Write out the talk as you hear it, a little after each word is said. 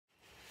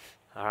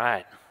All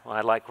right. Well,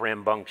 I like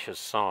rambunctious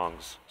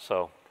songs,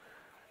 so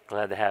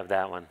glad to have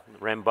that one.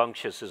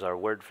 Rambunctious is our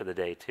word for the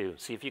day, too.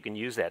 See if you can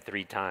use that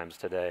 3 times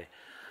today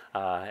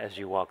as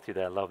you walk through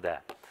that. I love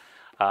that.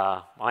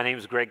 My name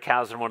is Greg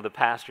Couser. I'm one of the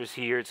pastors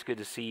here. It's good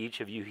to see each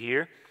of you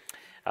here.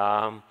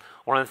 One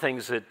of the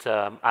things that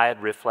I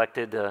had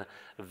reflected,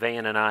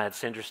 Van and I,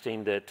 it's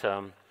interesting that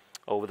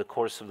over the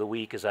course of the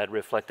week, as I'd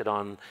reflected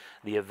on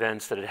the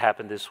events that had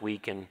happened this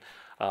week and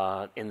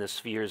in the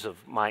spheres of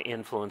my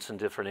influence in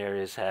different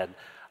areas, had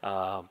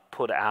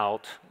put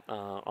out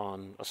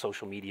on a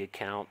social media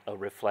account a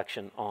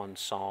reflection on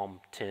Psalm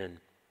 10.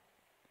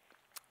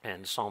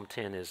 And Psalm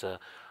 10 is a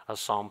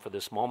psalm for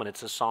this moment.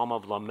 It's a psalm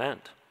of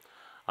lament.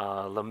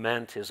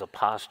 Lament is a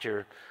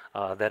posture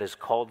that is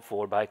called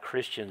for by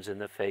Christians in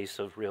the face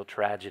of real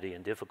tragedy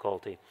and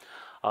difficulty.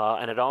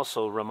 And it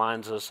also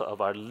reminds us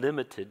of our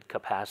limited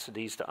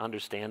capacities to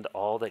understand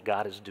all that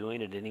God is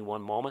doing at any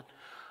one moment.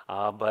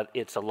 But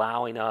it's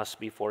allowing us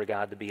before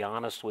God to be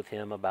honest with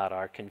Him about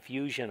our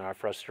confusion, our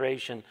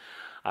frustration,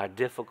 our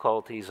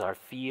difficulties, our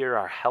fear,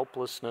 our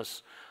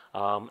helplessness.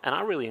 And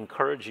I really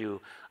encourage you,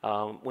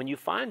 when you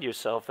find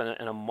yourself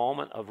in a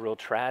moment of real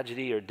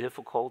tragedy or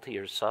difficulty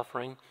or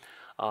suffering,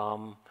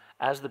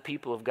 as the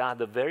people of God,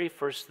 the very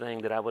first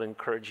thing that I would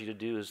encourage you to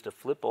do is to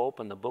flip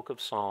open the book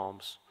of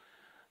Psalms,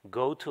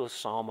 go to a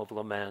psalm of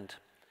lament,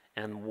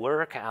 and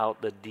work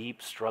out the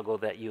deep struggle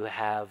that you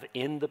have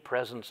in the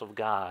presence of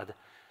God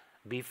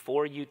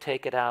before you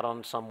take it out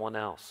on someone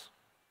else.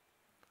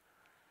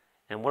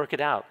 And work it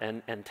out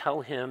and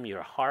tell Him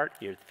your heart,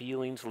 your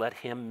feelings. Let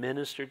Him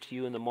minister to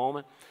you in the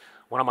moment.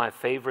 One of my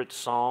favorite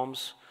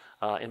psalms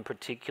in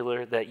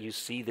particular that you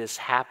see this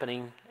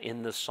happening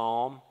in the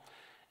psalm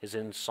is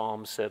in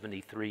Psalm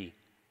 73.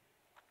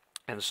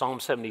 And Psalm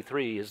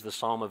 73 is the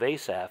psalm of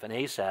Asaph. And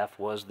Asaph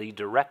was the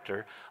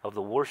director of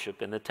the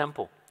worship in the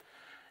temple.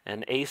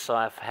 And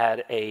Asaph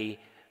had a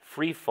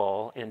free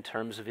fall in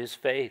terms of his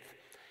faith.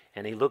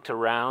 And he looked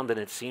around, and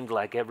it seemed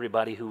like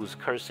everybody who was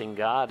cursing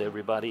God,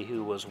 everybody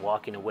who was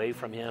walking away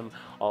from Him,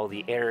 all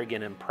the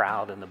arrogant and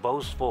proud and the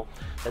boastful,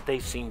 that they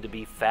seemed to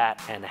be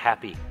fat and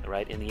happy,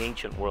 right? In the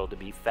ancient world, to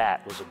be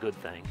fat was a good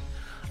thing.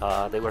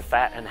 They were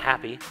fat and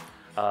happy,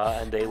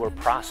 and they were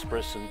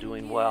prosperous and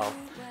doing well.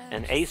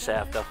 And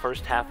Asaph, the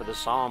first half of the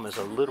psalm, is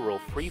a literal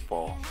free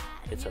fall.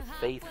 It's a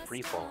faith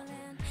free fall.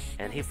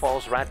 And he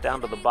falls right down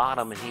to the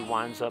bottom, and he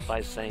winds up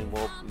by saying,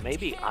 well,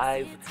 maybe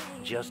I've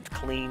just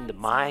cleaned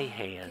my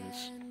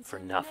hands for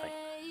nothing.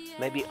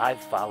 Maybe I've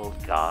followed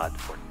God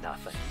for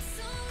nothing.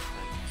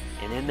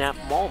 And in that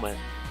moment,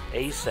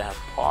 Asaph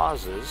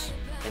pauses,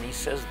 and he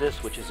says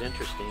this, which is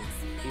interesting.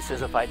 He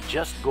says, if I'd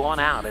just gone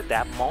out at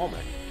that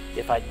moment,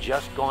 if I'd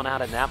just gone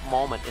out in that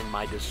moment in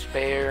my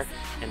despair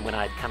and when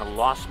I'd kind of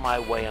lost my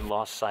way and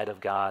lost sight of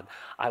God,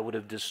 I would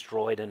have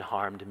destroyed and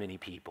harmed many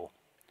people.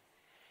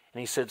 And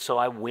he said, so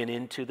I went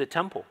into the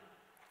temple.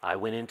 I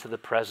went into the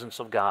presence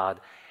of God,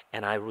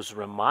 and I was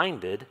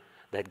reminded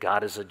that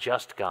God is a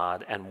just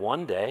God, and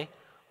one day,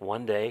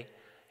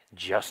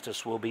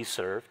 justice will be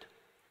served.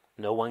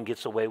 No one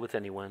gets away with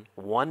anyone.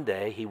 One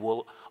day He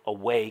will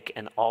awake,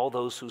 and all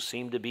those who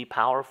seem to be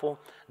powerful,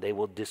 they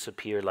will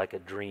disappear like a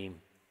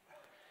dream.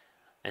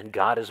 And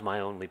God is my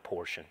only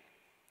portion,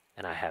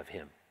 and I have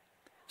Him.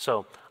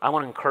 So I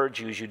want to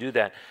encourage you as you do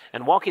that.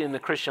 And walking in the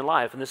Christian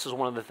life, and this is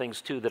one of the things,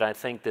 too, that I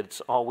think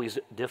that's always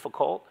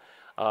difficult,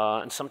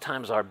 and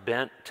sometimes our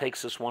bent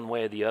takes us one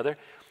way or the other,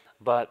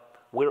 but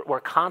we're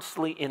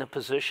constantly in a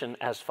position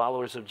as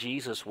followers of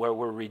Jesus where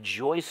we're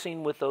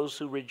rejoicing with those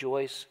who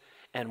rejoice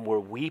and we're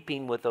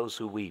weeping with those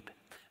who weep.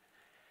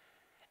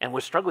 And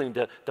we're struggling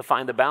to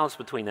find the balance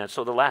between that.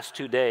 So the last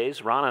 2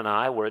 days, Ron and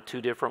I were at 2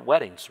 different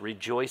weddings,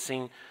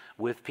 rejoicing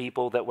with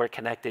people that were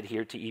connected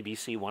here to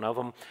EBC. One of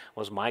them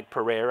was Mike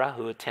Pereira,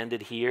 who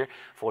attended here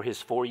for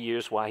his 4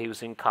 years while he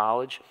was in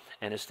college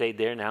and has stayed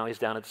there. Now he's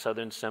down at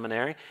Southern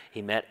Seminary.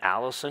 He met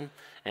Allison,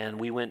 and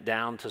we went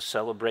down to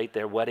celebrate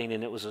their wedding,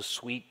 and it was a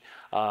sweet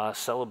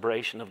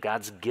celebration of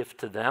God's gift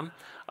to them,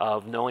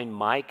 of knowing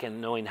Mike and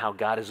knowing how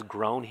God has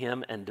grown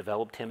him and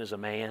developed him as a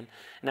man.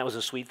 And that was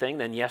a sweet thing.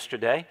 Then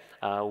yesterday,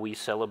 we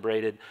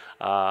celebrated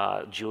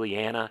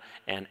Juliana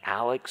and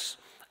Alex's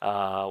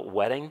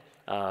wedding,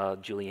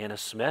 Juliana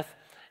Smith.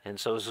 And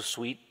so it was a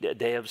sweet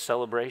day of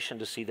celebration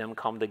to see them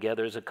come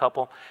together as a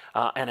couple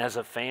and as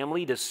a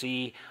family, to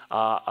see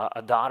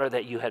a daughter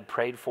that you had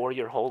prayed for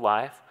your whole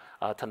life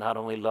to not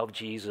only love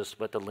Jesus,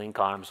 but to link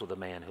arms with a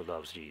man who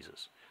loves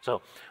Jesus.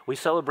 So we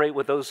celebrate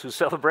with those who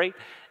celebrate,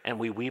 and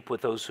we weep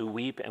with those who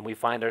weep, and we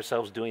find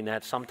ourselves doing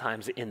that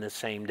sometimes in the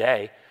same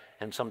day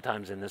and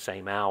sometimes in the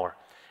same hour.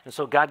 And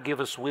so God give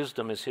us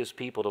wisdom as His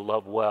people to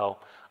love well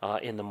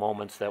in the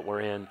moments that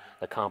we're in,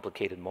 the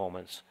complicated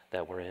moments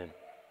that we're in.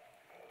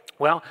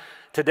 Well,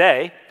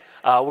 today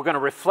we're going to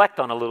reflect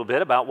on a little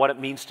bit about what it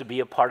means to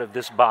be a part of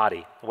this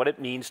body, what it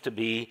means to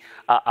be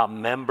a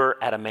member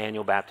at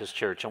Emmanuel Baptist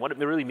Church, and what it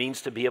really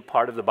means to be a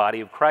part of the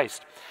body of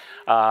Christ.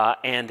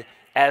 And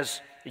as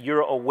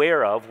you're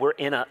aware of, we're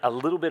in a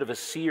little bit of a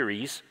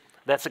series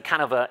That's a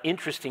kind of an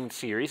interesting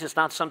series. It's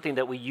not something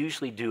that we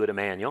usually do at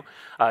Emmanuel.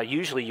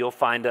 Usually you'll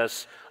find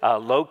us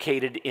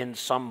located in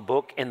some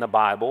book in the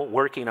Bible,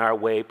 working our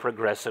way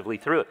progressively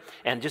through it.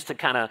 And just to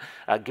kind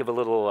of give a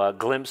little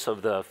glimpse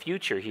of the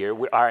future here,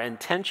 our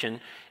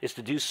intention is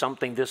to do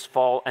something this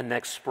fall and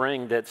next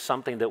spring that's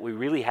something that we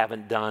really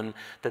haven't done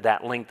to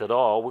that length at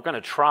all. We're going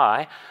to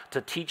try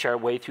to teach our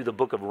way through the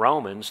book of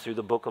Romans through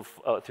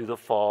the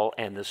fall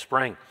and the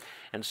spring.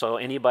 And so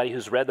anybody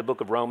who's read the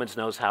book of Romans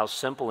knows how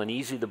simple and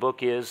easy the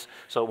book is,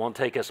 so it won't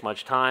take us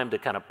much time to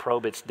kind of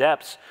probe its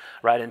depths,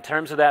 right, in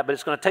terms of that. But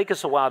it's going to take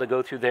us a while to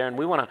go through there, and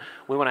we want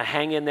to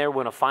hang in there. We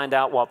want to find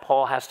out what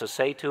Paul has to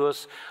say to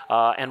us.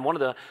 And one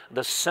of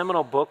the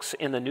seminal books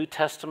in the New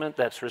Testament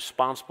that's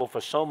responsible for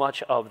so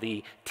much of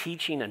the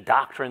teaching and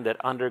doctrine that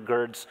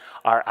undergirds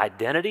our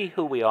identity,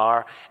 who we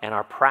are, and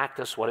our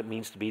practice, what it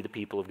means to be the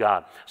people of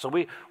God. So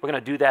we're going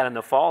to do that in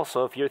the fall.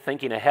 So if you're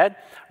thinking ahead,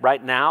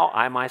 right now,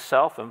 I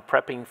myself am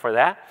prepping for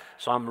that.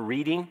 So I'm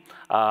reading,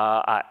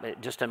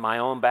 just in my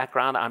own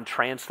background, I'm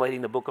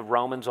translating the book of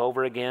Romans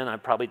over again.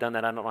 I've probably done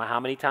that I don't know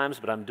how many times,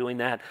 but I'm doing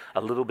that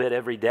a little bit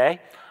every day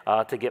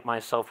to get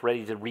myself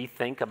ready to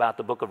rethink about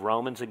the book of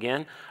Romans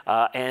again.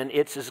 And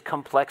it's as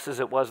complex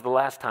as it was the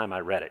last time I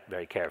read it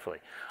very carefully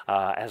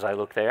as I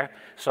look there.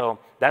 So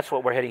that's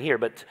what we're heading here.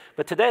 But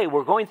today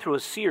we're going through a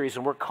series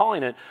and we're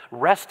calling it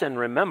Rest and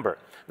Remember.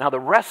 Now the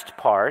rest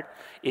part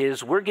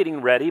is we're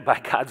getting ready, by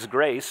God's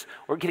grace,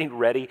 we're getting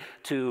ready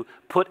to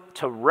put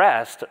to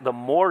rest the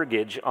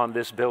mortgage on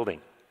this building,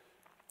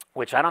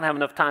 which I don't have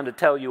enough time to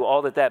tell you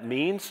all that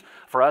means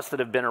for us that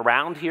have been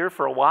around here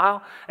for a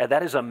while. And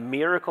that is a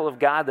miracle of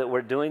God that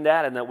we're doing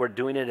that and that we're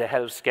doing it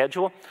ahead of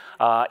schedule.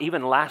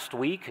 Even last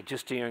week,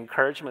 just to your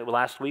encouragement,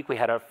 last week we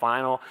had our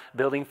final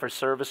building for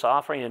service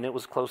offering, and it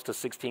was close to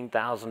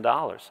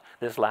 $16,000,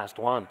 this last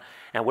one.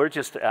 And we're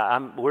just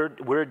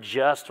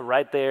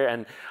right there,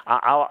 and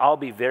I'll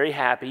be very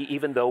happy,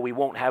 even though we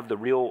won't have the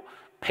real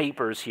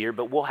papers here,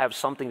 but we'll have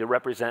something to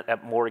represent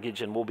that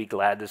mortgage, and we'll be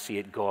glad to see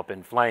it go up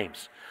in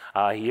flames.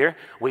 Here,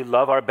 we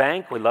love our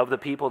bank, we love the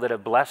people that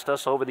have blessed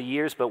us over the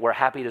years, but we're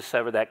happy to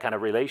sever that kind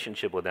of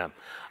relationship with them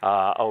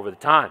over the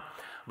time.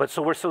 But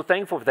so we're so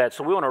thankful for that.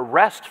 So we want to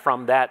rest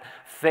from that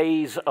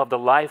phase of the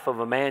life of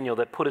Emmanuel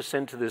that put us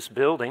into this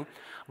building.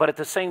 But at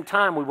the same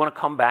time, we want to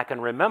come back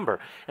and remember.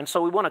 And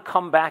so we want to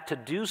come back to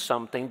do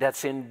something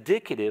that's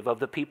indicative of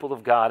the people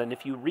of God. And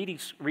if you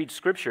read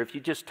Scripture, if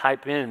you just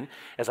type in,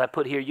 as I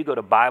put here, you go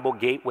to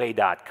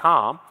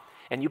BibleGateway.com,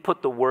 and you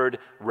put the word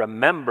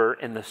remember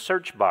in the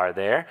search bar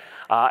there,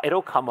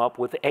 it'll come up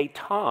with a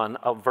ton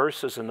of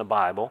verses in the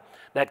Bible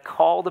that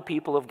call the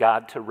people of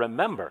God to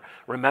remember.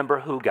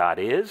 Remember who God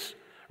is.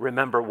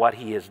 Remember what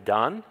He has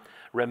done.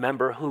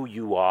 Remember who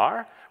you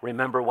are.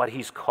 Remember what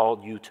He's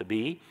called you to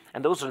be.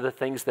 And those are the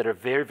things that are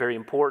very, very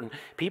important.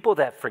 People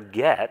that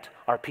forget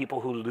are people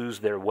who lose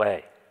their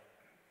way.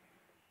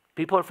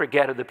 People who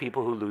forget are the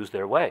people who lose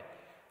their way.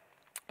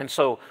 And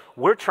so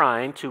we're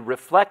trying to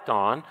reflect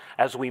on,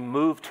 as we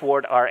move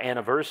toward our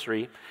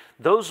anniversary,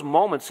 those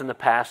moments in the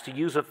past, to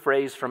use a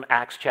phrase from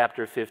Acts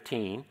chapter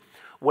 15,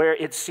 where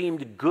it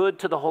seemed good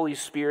to the Holy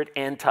Spirit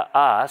and to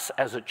us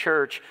as a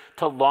church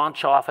to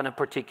launch off in a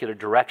particular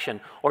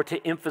direction, or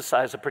to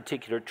emphasize a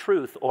particular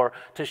truth, or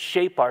to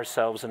shape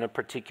ourselves in a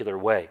particular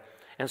way.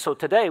 And so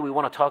today we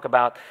want to talk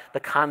about the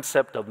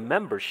concept of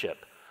membership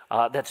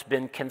that's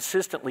been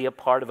consistently a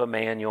part of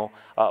Emmanuel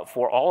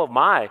for all of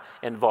my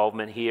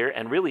involvement here,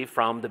 and really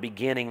from the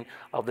beginning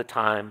of the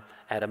time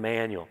at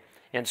Emmanuel.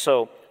 And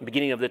so,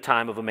 beginning of the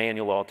time of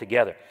Emmanuel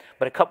altogether.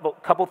 But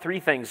three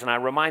things, and I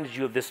reminded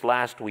you of this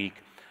last week.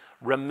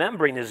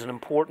 Remembering is an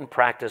important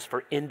practice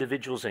for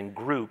individuals and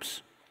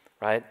groups,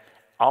 right?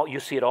 You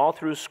see it all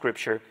through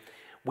Scripture.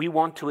 We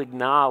want to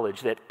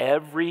acknowledge that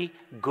every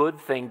good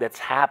thing that's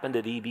happened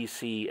at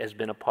EBC has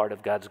been a part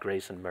of God's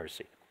grace and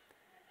mercy.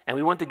 And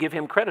we want to give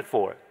Him credit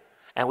for it.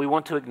 And we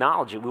want to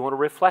acknowledge it. We want to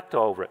reflect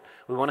over it.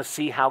 We want to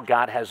see how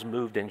God has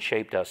moved and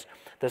shaped us.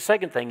 The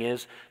second thing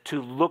is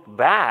to look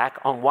back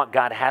on what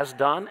God has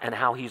done and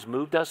how He's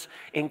moved us,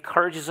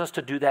 encourages us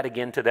to do that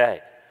again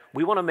today.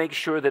 We want to make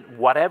sure that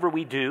whatever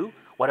we do,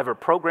 whatever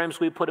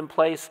programs we put in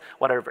place,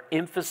 whatever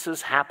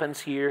emphasis happens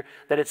here,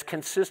 that it's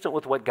consistent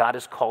with what God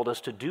has called us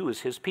to do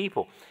as His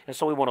people. And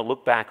so we want to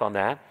look back on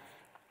that.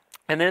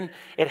 And then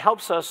it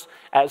helps us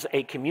as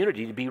a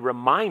community to be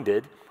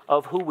reminded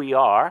of who we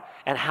are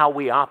and how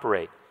we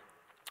operate.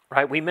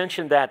 Right? We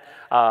mentioned that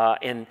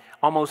in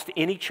almost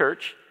any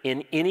church,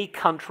 in any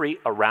country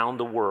around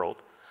the world,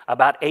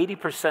 about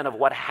 80% of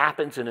what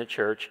happens in a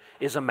church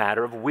is a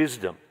matter of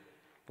wisdom.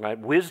 Right?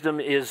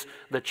 Wisdom is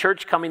the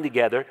church coming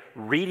together,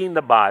 reading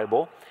the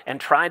Bible, and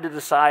trying to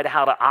decide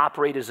how to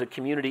operate as a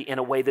community in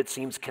a way that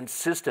seems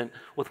consistent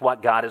with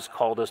what God has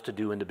called us to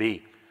do and to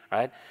be.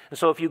 right? And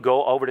so if you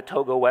go over to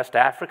Togo, West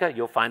Africa,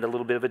 you'll find a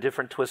little bit of a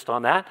different twist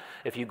on that.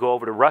 If you go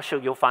over to Russia,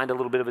 you'll find a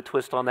little bit of a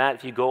twist on that.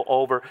 If you go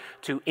over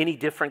to any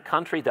different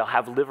country, they'll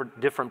have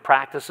different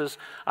practices.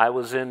 I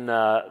was in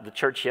the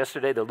church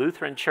yesterday, the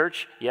Lutheran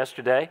church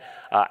yesterday,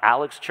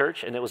 Alex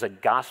Church, and it was a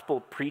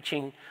gospel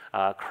preaching,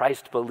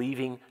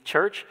 Christ-believing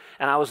church.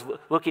 And I was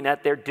looking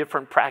at their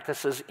different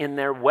practices in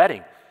their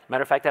wedding.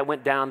 Matter of fact, I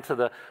went down to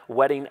the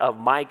wedding of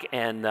Mike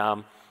and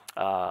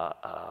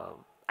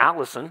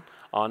Allison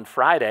on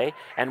Friday,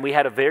 and we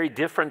had a very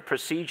different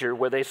procedure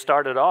where they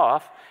started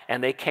off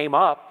and they came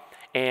up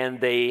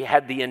and they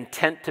had the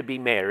intent to be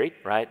married,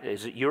 right?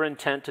 Is it your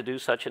intent to do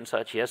such and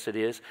such? Yes, it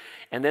is.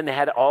 And then they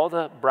had all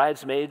the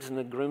bridesmaids and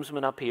the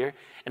groomsmen up here.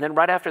 And then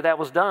right after that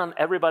was done,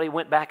 everybody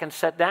went back and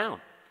sat down.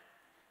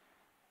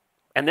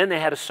 And then they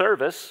had a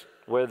service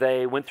where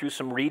they went through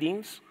some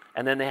readings,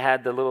 and then they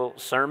had the little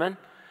sermon.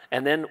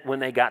 And then when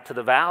they got to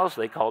the vows,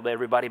 they called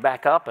everybody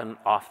back up and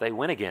off they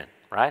went again.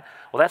 Right?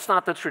 Well, that's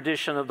not the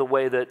tradition of the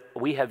way that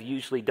we have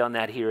usually done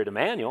that here at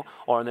Emmanuel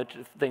or in the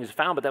things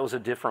found, but that was a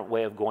different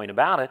way of going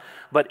about it.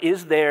 But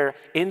is there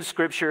in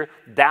Scripture,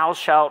 thou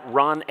shalt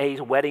run a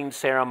wedding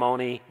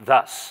ceremony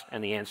thus?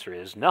 And the answer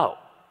is no.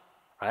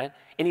 Right?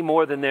 Any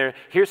more than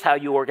here's how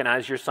you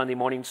organize your Sunday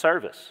morning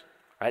service.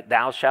 Right?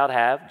 Thou shalt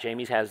have,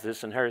 Jamie has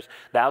this in hers,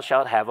 thou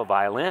shalt have a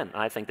violin.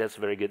 I think that's a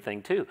very good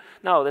thing too.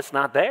 No, that's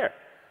not there.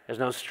 There's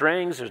no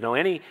strings, there's no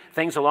any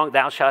things along,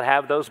 thou shalt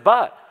have those,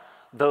 but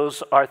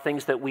those are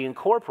things that we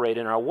incorporate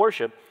in our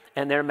worship,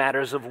 and they're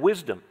matters of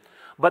wisdom.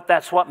 But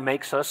that's what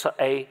makes us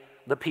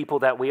the people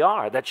that we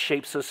are. That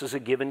shapes us as a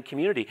given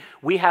community.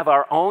 We have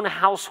our own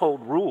household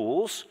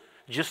rules,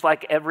 just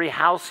like every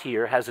house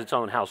here has its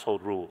own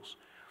household rules.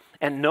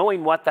 And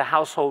knowing what the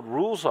household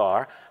rules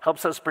are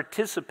helps us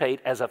participate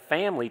as a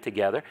family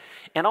together.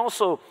 And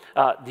also,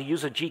 to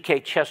use a G.K.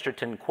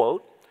 Chesterton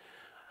quote,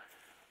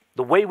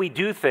 the way we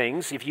do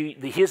things,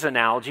 his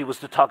analogy was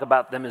to talk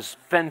about them as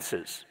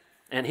fences.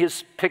 And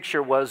his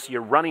picture was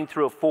you're running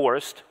through a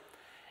forest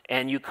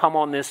and you come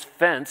on this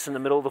fence in the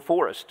middle of the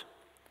forest.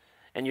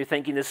 And you're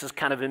thinking this is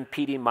kind of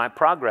impeding my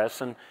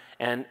progress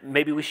and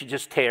maybe we should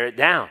just tear it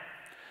down.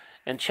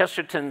 And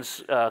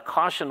Chesterton's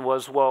caution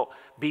was, well,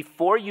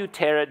 before you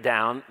tear it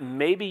down,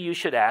 maybe you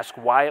should ask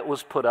why it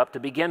was put up to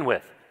begin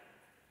with.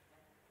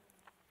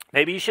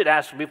 Maybe you should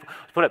ask to be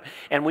put up.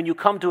 And when you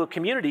come to a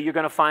community, you're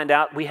going to find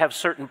out we have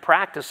certain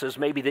practices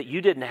maybe that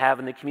you didn't have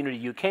in the community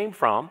you came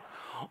from.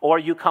 Or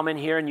you come in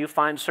here and you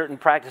find certain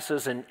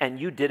practices and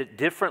you did it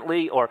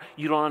differently, or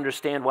you don't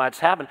understand why it's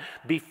happened.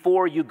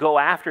 Before you go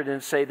after it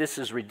and say, this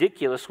is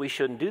ridiculous, we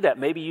shouldn't do that,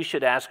 maybe you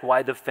should ask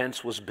why the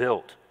fence was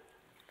built.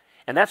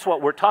 And that's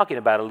what we're talking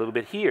about a little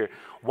bit here.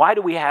 Why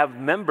do we have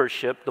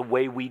membership the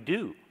way we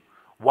do?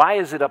 Why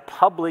is it a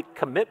public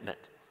commitment?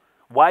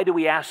 Why do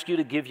we ask you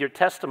to give your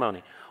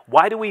testimony?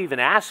 Why do we even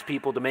ask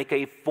people to make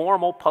a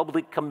formal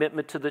public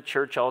commitment to the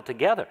church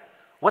altogether?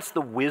 What's the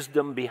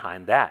wisdom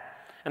behind that?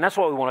 And that's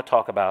what we want to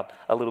talk about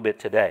a little bit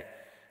today.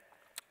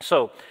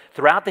 So,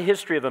 throughout the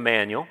history of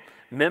Emmanuel,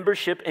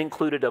 membership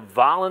included a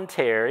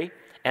voluntary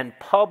and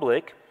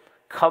public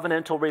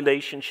covenantal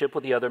relationship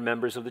with the other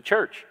members of the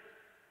church.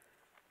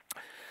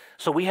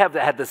 So we have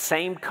had the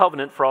same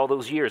covenant for all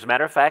those years.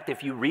 Matter of fact,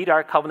 if you read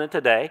our covenant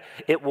today,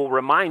 it will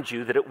remind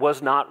you that it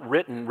was not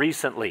written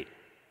recently.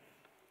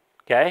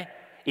 Okay?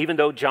 Even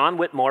though John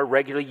Whitmore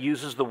regularly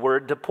uses the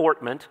word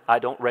deportment, I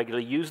don't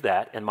regularly use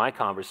that in my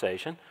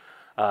conversation.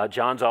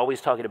 John's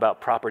always talking about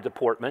proper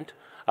deportment,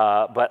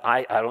 but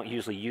I don't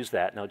usually use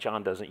that. No,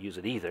 John doesn't use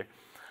it either.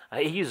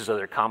 He uses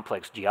other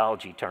complex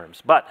geology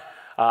terms, but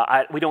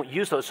we don't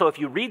use those. So if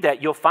you read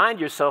that, you'll find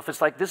yourself,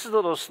 it's like this is a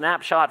little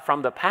snapshot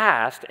from the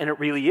past, and it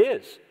really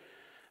is.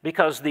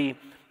 Because the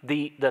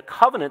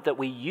covenant that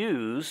we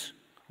use,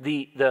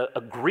 the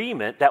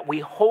agreement that we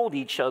hold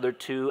each other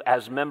to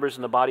as members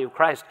in the body of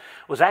Christ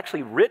was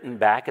actually written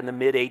back in the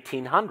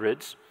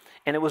mid-1800s,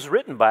 and it was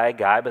written by a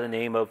guy by the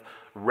name of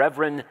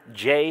Reverend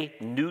J.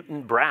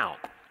 Newton Brown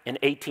in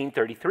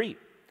 1833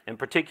 in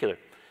particular.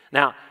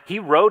 Now, he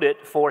wrote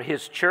it for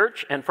his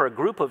church and for a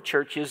group of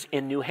churches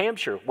in New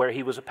Hampshire where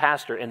he was a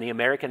pastor in the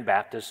American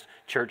Baptist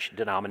Church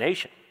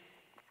denomination.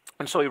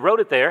 And so he wrote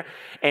it there,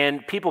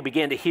 and people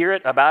began to hear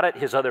it about it,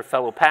 his other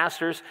fellow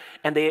pastors,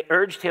 and they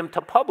urged him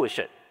to publish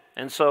it.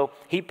 And so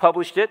he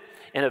published it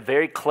in a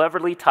very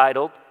cleverly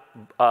titled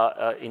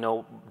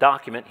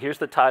document. Here's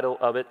the title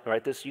of it,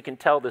 right? This, you can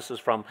tell this is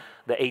from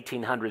the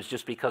 1800s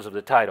just because of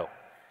the title,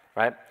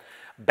 right?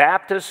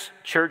 Baptist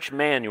Church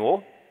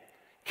Manual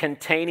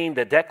containing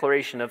the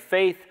Declaration of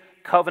Faith,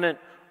 Covenant,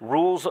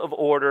 Rules of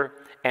Order,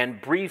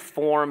 and Brief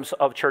Forms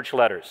of Church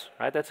Letters,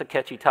 right? That's a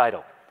catchy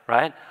title,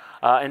 right?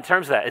 In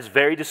terms of that, it's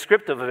very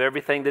descriptive of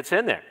everything that's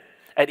in there.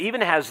 It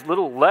even has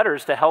little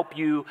letters to help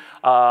you,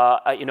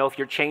 if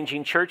you're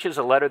changing churches,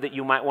 a letter that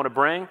you might want to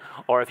bring,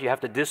 or if you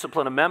have to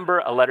discipline a member,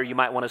 a letter you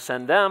might want to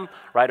send them,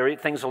 right, or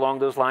things along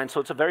those lines.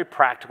 So it's a very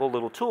practical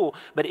little tool.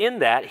 But in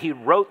that, he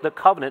wrote the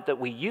covenant that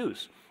we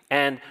use.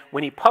 And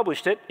when he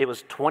published it, it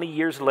was 20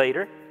 years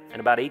later, in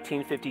about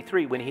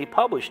 1853 when he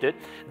published it.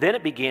 Then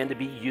it began to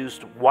be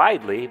used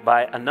widely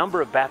by a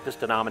number of Baptist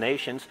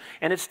denominations,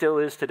 and it still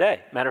is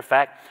today. Matter of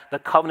fact, the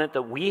covenant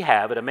that we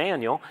have at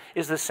Emmanuel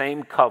is the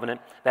same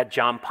covenant that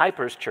John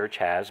Piper's church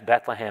has,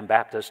 Bethlehem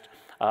Baptist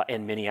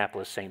in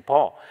Minneapolis, St.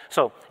 Paul.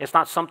 So it's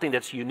not something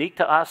that's unique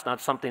to us, not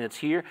something that's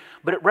here,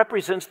 but it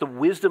represents the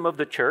wisdom of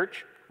the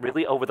church,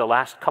 really over the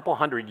last couple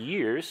hundred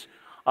years,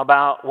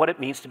 about what it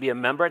means to be a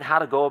member and how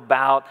to go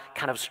about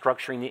kind of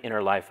structuring the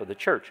inner life of the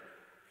church.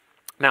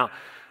 Now,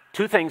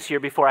 two things here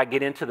before I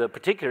get into the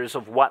particulars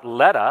of what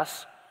led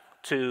us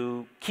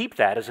to keep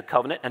that as a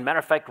covenant, and matter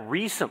of fact,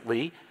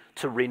 recently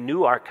to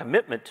renew our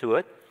commitment to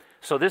it.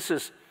 So this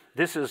is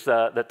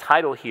the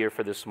title here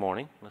for this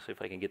morning. Let's see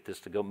if I can get this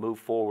to go. Move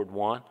forward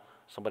one.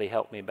 Somebody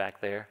help me back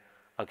there.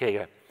 Okay,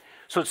 good.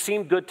 So it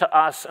seemed good to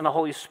us and the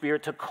Holy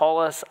Spirit to call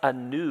us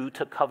anew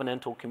to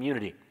covenantal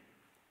community.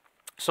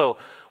 So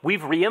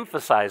we've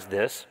reemphasized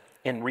this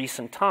in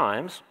recent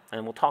times,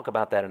 and we'll talk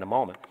about that in a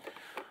moment.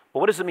 But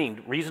what does it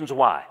mean? Reasons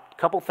why. A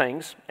couple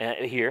things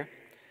here.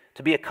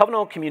 To be a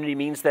covenantal community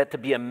means that to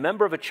be a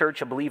member of a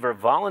church, a believer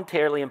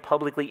voluntarily and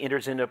publicly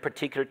enters into a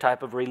particular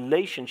type of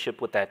relationship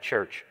with that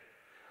church.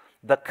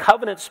 The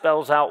covenant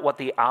spells out what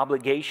the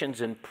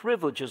obligations and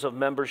privileges of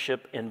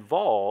membership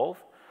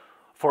involve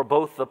for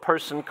both the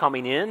person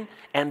coming in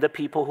and the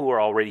people who are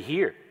already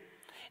here.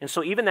 And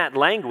so even that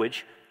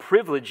language,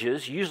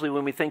 privileges, usually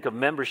when we think of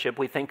membership,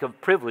 we think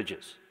of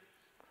privileges,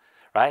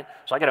 right?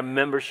 So I got a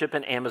membership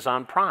in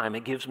Amazon Prime.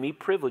 It gives me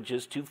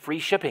privileges to free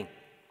shipping,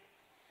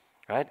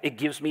 right? It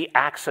gives me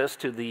access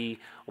to the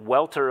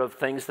welter of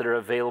things that are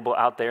available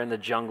out there in the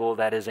jungle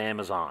that is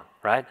Amazon,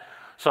 right?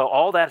 So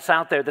all that's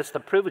out there, that's the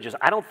privileges.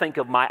 I don't think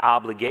of my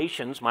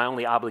obligations. My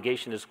only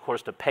obligation is, of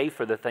course, to pay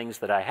for the things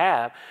that I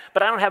have.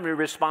 But I don't have any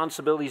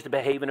responsibilities to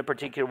behave in a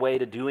particular way,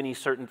 to do any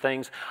certain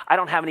things. I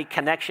don't have any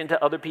connection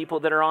to other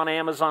people that are on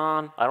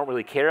Amazon. I don't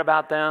really care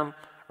about them,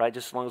 right?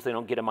 Just as long as they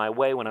don't get in my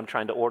way when I'm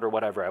trying to order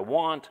whatever I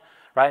want,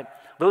 right?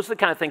 Those are the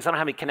kind of things, I don't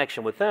have any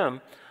connection with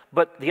them.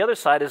 But the other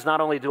side is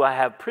not only do I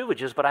have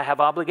privileges, but I have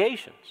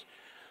obligations.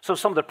 So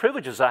some of the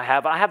privileges I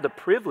have the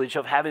privilege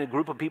of having a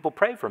group of people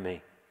pray for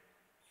me.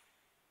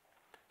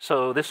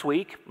 So this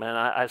week, and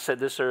I said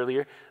this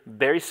earlier,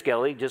 Barry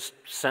Skelly just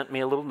sent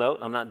me a little note.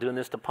 I'm not doing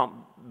this to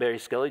pump Barry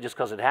Skelly just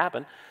because it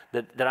happened,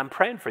 that I'm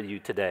praying for you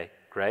today,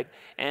 Greg.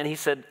 And he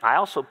said, I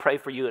also pray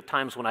for you at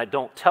times when I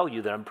don't tell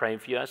you that I'm praying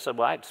for you. I said,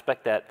 well, I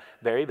expect that,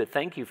 Barry, but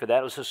thank you for that.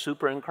 It was a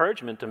super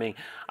encouragement to me.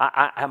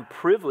 I'm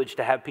privileged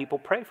to have people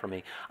pray for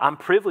me. I'm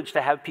privileged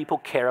to have people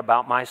care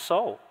about my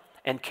soul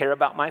and care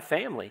about my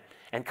family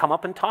and come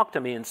up and talk to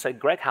me and say,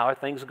 Greg, how are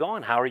things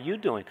going? How are you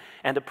doing?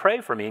 And to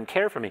pray for me and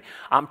care for me.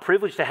 I'm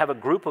privileged to have a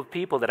group of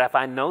people that if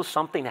I know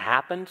something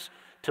happens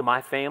to my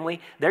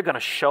family, they're going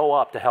to show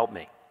up to help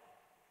me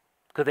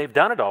because they've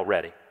done it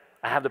already.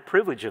 I have the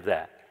privilege of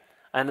that.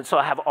 And so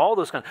I have all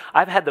those kinds.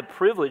 I've had the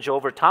privilege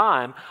over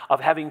time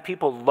of having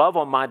people love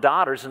on my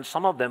daughters and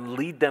some of them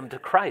lead them to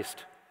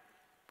Christ.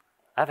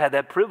 I've had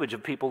that privilege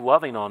of people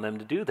loving on them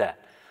to do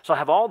that. So I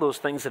have all those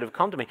things that have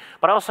come to me.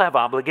 But I also have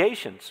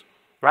obligations,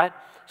 right?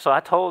 So I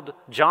told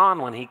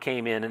John when he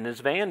came in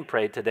his van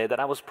prayed today that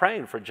I was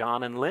praying for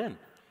John and Lynn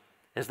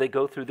as they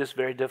go through this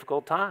very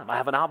difficult time. I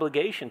have an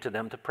obligation to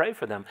them to pray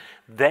for them.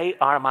 They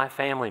are my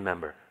family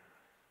member.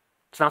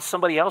 It's not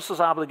somebody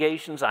else's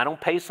obligations. I don't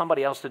pay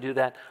somebody else to do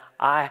that.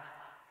 I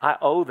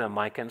owe them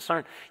my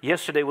concern.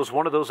 Yesterday was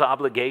one of those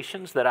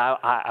obligations that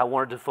I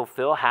wanted to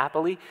fulfill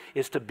happily,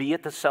 is to be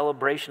at the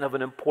celebration of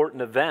an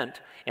important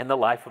event in the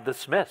life of the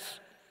Smiths.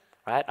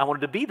 Right? I wanted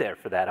to be there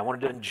for that. I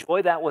wanted to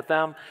enjoy that with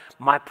them.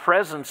 My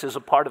presence is a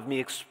part of me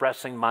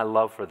expressing my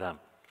love for them.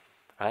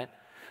 Right?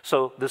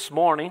 So this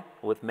morning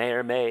with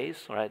Mayor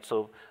Mays, right?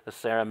 So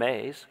Sarah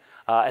Mays,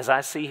 as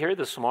I see here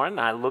this morning,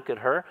 I look at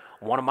her.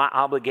 One of my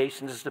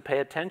obligations is to pay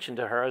attention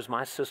to her as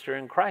my sister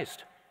in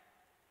Christ.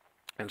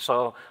 And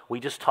so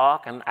we just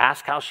talk and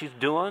ask how she's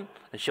doing,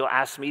 and she'll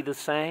ask me the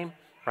same.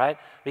 Right?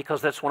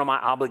 Because that's one of my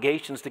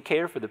obligations, to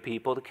care for the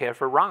people, to care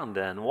for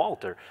Rhonda and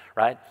Walter,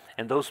 right?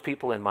 And those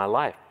people in my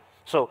life.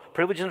 So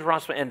privilege and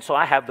responsibility, and so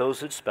I have those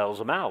that spells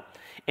them out.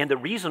 And the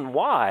reason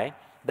why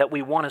that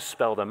we want to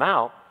spell them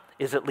out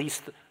is at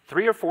least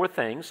 3 or 4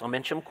 things. I'll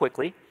mention them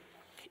quickly.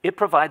 It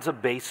provides a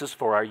basis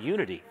for our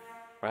unity,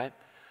 right?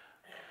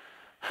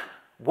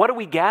 What are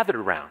we gathered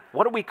around?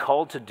 What are we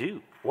called to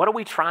do? What are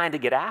we trying to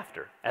get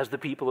after as the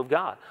people of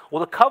God?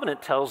 Well, the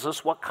covenant tells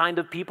us what kind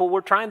of people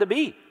we're trying to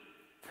be.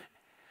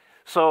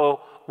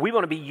 So we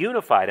want to be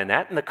unified in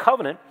that, and the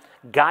covenant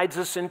guides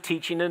us in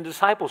teaching and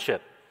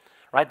discipleship.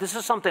 Right? This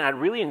is something I'd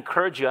really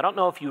encourage you. I don't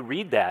know if you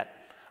read that,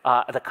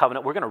 the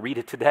covenant. We're going to read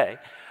it today.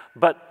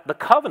 But the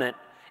covenant,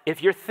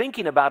 if you're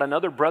thinking about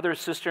another brother or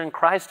sister in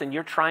Christ and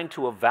you're trying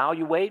to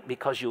evaluate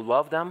because you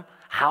love them,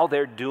 how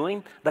they're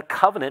doing, the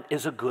covenant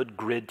is a good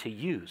grid to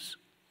use.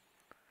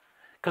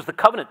 Because the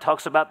covenant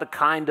talks about the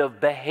kind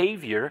of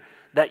behavior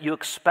that you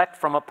expect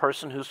from a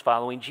person who's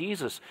following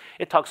Jesus.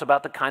 It talks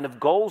about the kind of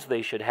goals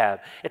they should have.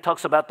 It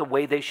talks about the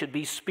way they should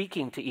be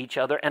speaking to each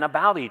other and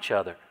about each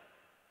other.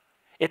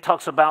 It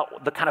talks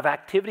about the kind of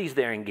activities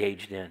they're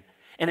engaged in.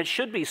 And it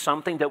should be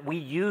something that we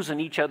use in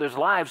each other's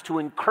lives to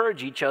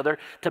encourage each other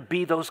to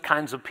be those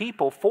kinds of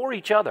people for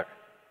each other.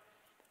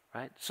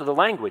 Right? So the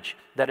language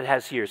that it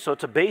has here. So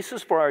it's a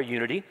basis for our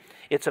unity.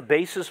 It's a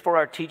basis for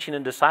our teaching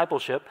and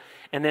discipleship.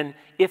 And then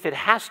if it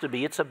has to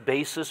be, it's a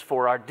basis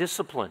for our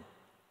discipline.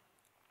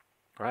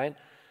 Right?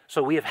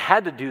 So we have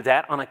had to do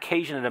that on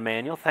occasion at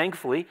Emmanuel.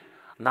 Thankfully,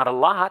 not a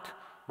lot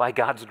by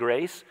God's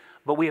grace.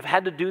 But we have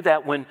had to do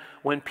that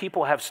when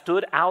people have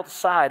stood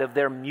outside of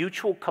their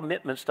mutual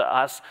commitments to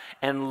us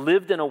and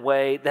lived in a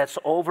way that's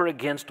over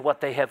against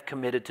what they have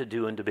committed to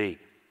do and to be.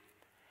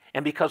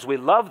 And because we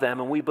love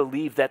them and we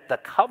believe that the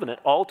covenant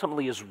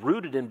ultimately is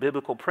rooted in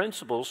biblical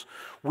principles,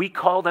 we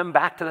call them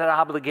back to that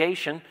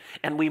obligation,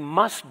 and we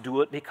must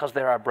do it because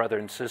they're our brother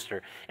and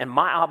sister. And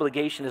my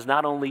obligation is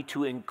not only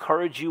to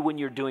encourage you when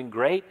you're doing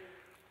great,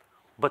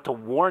 but to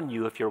warn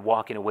you if you're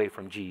walking away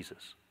from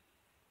Jesus.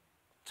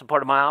 It's a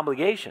part of my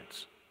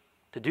obligations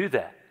to do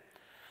that.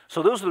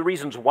 So those are the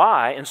reasons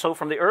why, and so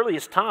from the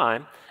earliest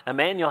time,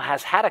 Emmanuel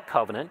has had a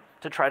covenant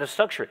to try to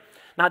structure it.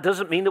 Now, it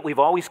doesn't mean that we've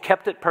always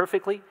kept it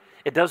perfectly.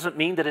 It doesn't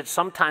mean that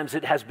sometimes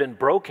it has been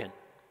broken.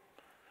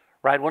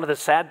 Right? One of the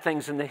sad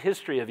things in the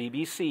history of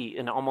EBC,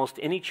 in almost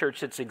any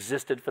church that's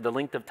existed for the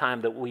length of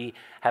time that we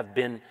have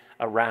been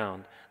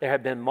around, there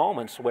have been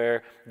moments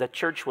where the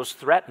church was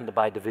threatened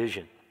by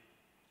division,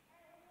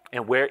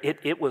 and where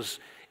it was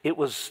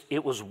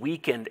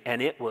weakened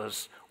and it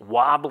was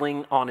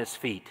wobbling on its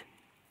feet.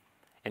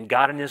 And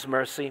God in His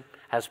mercy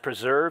has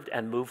preserved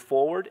and moved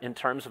forward in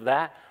terms of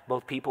that,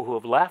 both people who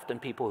have left and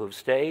people who have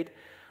stayed.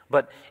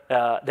 But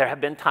there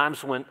have been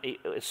times when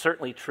it's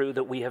certainly true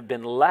that we have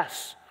been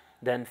less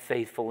than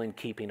faithful in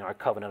keeping our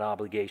covenant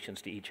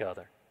obligations to each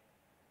other.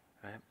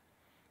 Right?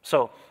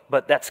 So,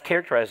 but that's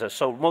characterized us.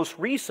 So most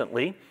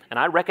recently, and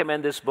I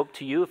recommend this book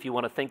to you if you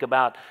want to think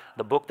about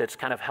the book that's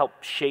kind of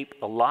helped shape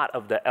a lot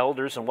of the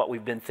elders and what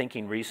we've been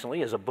thinking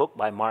recently, is a book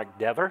by Mark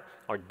Dever,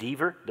 or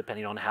Dever,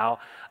 depending on how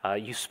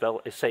you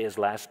say his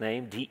last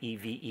name,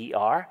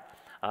 D-E-V-E-R.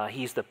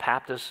 He's the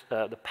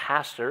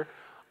pastor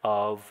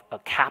of a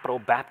Capital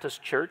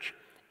Baptist Church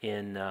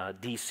in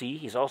D.C.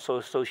 He's also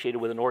associated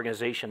with an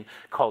organization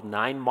called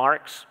 9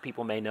 Marks,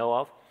 people may know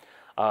of.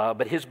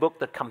 But his book,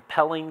 The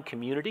Compelling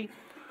Community,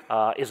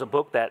 is a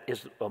book that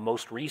is a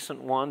most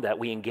recent one that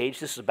we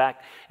engaged. This is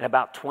back in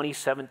about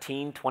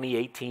 2017,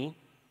 2018.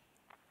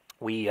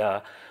 We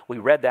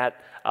read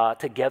that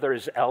together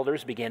as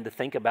elders, began to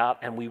think about,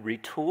 and we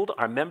retooled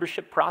our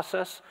membership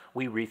process.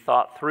 We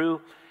rethought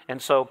through.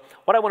 And so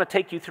what I want to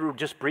take you through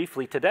just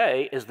briefly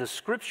today is the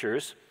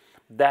scriptures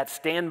that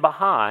stand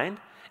behind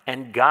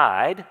and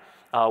guide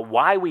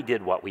why we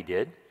did what we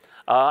did,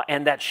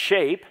 and that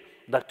shape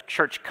the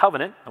church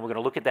covenant, and we're going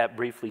to look at that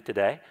briefly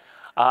today.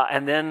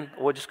 And then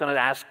we're just going to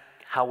ask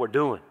how we're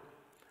doing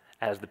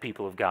as the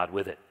people of God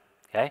with it.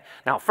 Okay?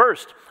 Now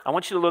first, I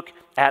want you to look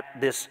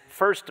at this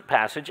first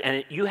passage,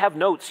 and you have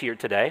notes here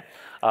today.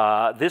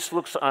 This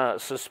looks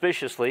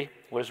suspiciously,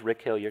 where's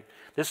Rick Hilliard?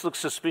 This looks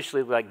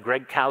suspiciously like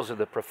Greg Couser,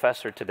 the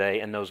professor today,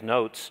 in those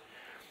notes.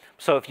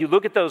 So if you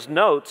look at those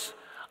notes,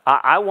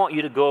 I want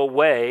you to go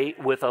away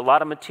with a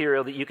lot of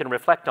material that you can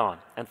reflect on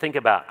and think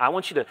about. I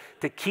want you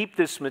to keep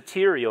this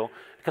material,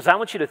 because I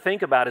want you to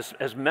think about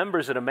as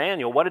members at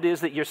Emmanuel what it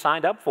is that you're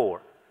signed up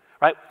for,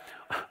 right?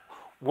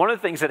 One of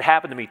the things that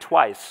happened to me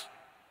twice,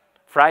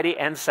 Friday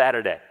and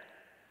Saturday,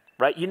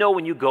 right? You know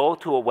when you go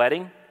to a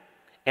wedding,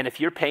 and if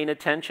you're paying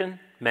attention,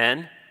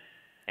 men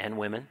and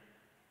women,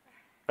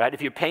 right?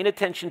 If you're paying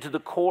attention to the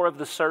core of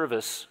the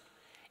service,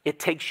 it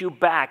takes you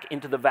back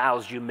into the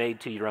vows you made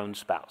to your own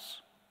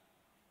spouse.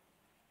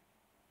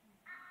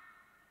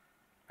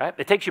 Right?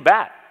 It takes you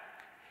back.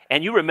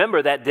 And you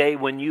remember that day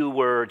when you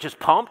were just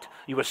pumped,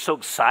 you were so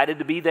excited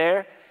to be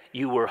there,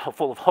 you were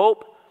full of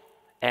hope,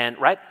 and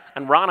right?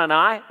 And Ron and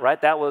I, right,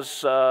 that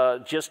was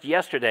just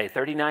yesterday,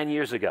 39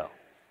 years ago,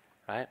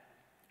 right?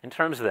 In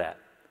terms of that.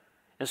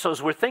 And so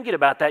as we're thinking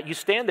about that, you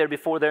stand there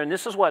before there, and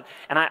this is what,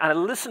 and I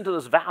listen to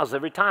those vows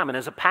every time, and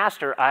as a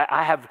pastor,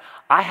 I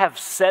have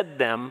said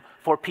them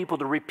for people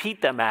to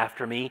repeat them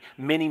after me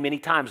many, many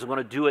times. I'm going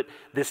to do it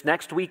this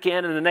next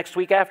weekend and the next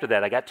week after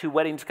that. I got 2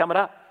 weddings coming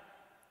up.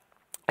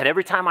 And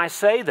every time I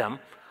say them,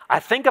 I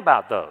think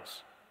about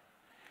those.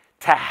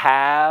 To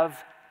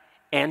have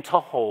and to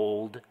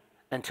hold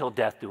until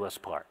death do us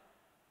part.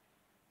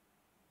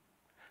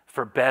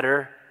 For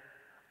better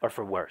or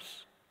for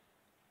worse.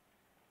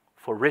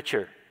 For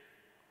richer,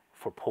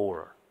 for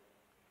poorer.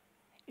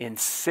 In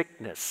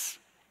sickness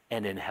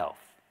and in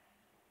health.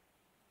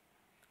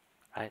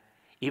 Right?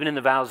 Even in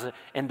the vows,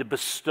 and to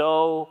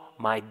bestow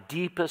my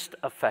deepest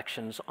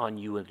affections on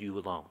you and you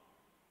alone.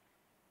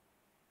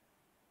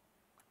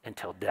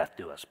 Until death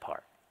do us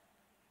part.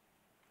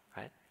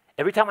 Right?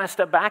 Every time I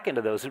step back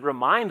into those, it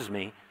reminds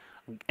me,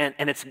 and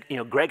it's,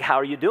 Greg, how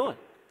are you doing?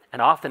 And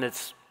often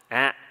it's,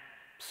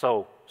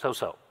 so.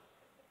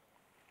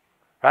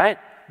 Right?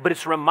 But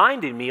it's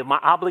reminding me of my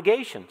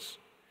obligations.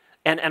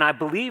 And I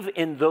believe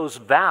in those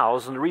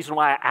vows, and the reason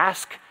why I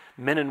ask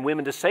men and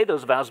women to say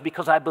those vows,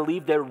 because I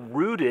believe they're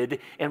rooted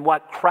in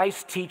what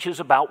Christ teaches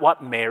about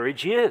what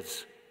marriage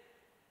is.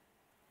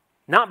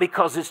 Not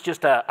because it's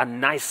just a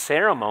nice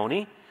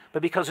ceremony,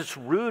 but because it's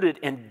rooted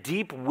in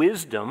deep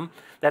wisdom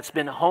that's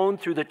been honed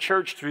through the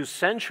church through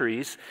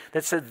centuries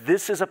that said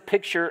this is a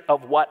picture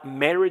of what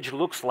marriage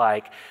looks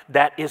like,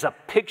 that is a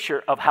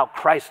picture of how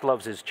Christ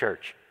loves his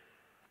church.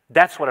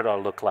 That's what it ought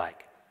to look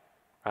like,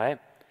 right?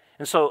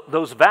 And so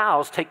those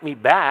vows take me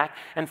back,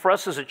 and for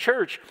us as a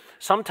church,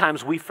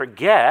 sometimes we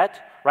forget,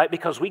 right,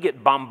 because we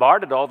get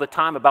bombarded all the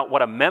time about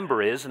what a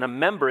member is, and a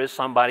member is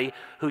somebody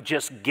who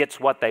just gets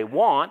what they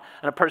want,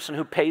 and a person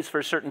who pays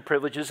for certain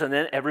privileges, and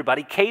then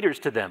everybody caters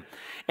to them.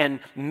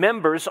 And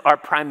members are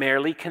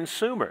primarily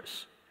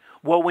consumers.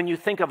 Well, when you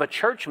think of a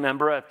church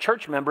member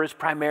is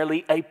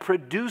primarily a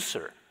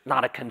producer,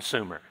 not a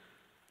consumer.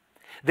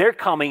 They're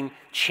coming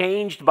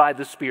changed by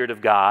the Spirit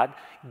of God,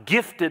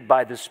 gifted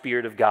by the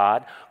Spirit of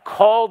God,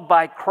 called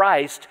by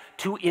Christ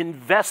to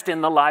invest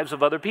in the lives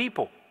of other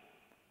people.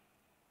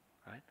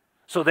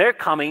 So they're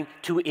coming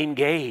to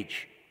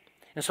engage.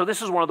 And so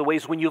this is one of the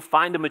ways when you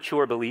find a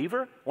mature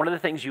believer, one of the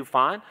things you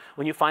find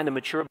when you find a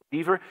mature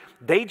believer,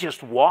 they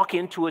just walk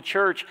into a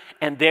church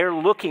and they're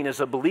looking as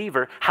a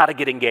believer how to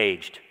get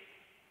engaged.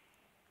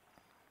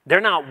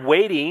 They're not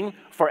waiting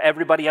for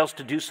everybody else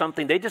to do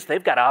something.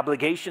 They've got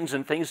obligations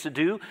and things to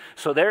do.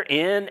 So they're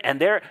in and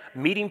they're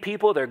meeting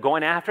people, they're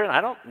going after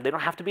it. They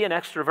don't have to be an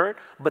extrovert,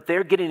 but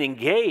they're getting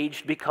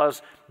engaged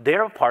because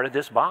they're a part of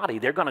this body.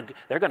 They're going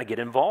to get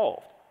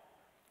involved.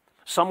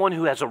 Someone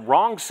who has a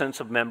wrong sense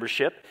of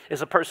membership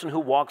is a person who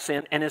walks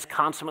in and is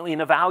constantly an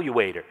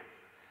evaluator.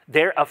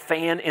 They're a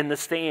fan in the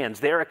stands.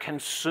 They're a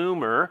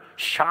consumer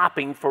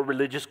shopping for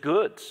religious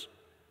goods.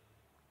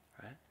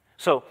 Right?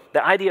 So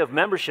the idea of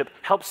membership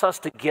helps us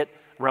to get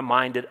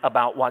reminded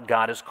about what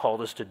God has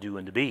called us to do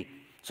and to be.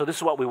 So this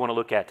is what we want to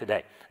look at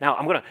today. Now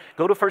I'm going to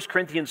go to 1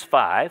 Corinthians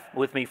 5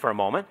 with me for a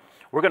moment.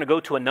 We're going to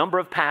go to a number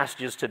of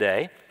passages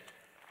today.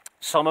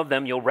 Some of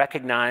them you'll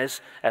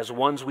recognize as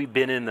ones we've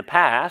been in the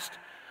past.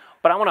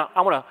 But I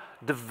want to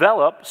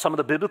develop some of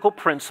the biblical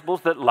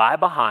principles that lie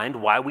behind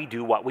why we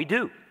do what we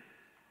do,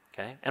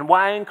 okay? And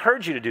why I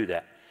encourage you to do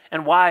that,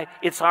 and why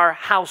it's our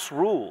house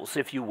rules,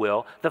 if you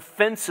will, the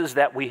fences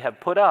that we have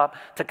put up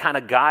to kind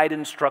of guide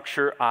and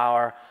structure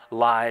our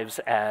lives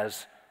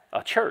as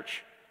a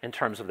church in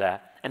terms of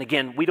that. And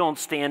again, we don't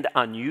stand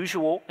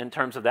unusual in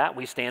terms of that.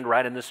 We stand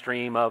right in the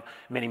stream of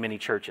many, many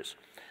churches.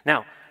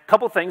 Now, a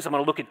couple things. I'm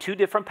going to look at two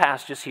different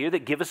passages here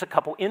that give us a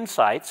couple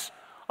insights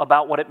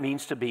about what it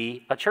means to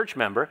be a church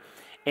member.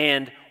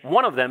 And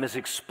one of them is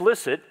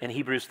explicit in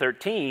Hebrews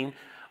 13,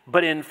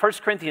 but in 1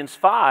 Corinthians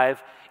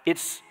 5,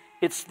 it's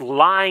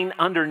lying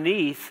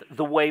underneath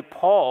the way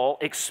Paul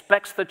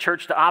expects the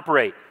church to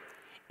operate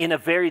in a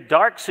very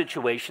dark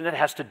situation that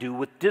has to do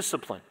with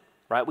discipline,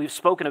 right? We've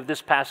spoken of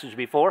this passage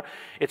before.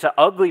 It's an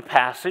ugly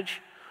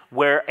passage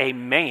where a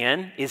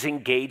man is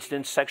engaged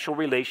in sexual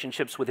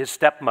relationships with his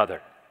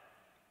stepmother.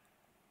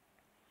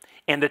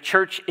 And the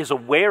church is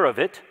aware of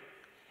it,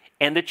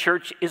 and the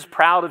church is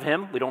proud of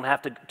him. We don't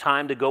have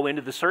time to go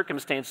into the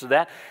circumstances of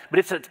that, but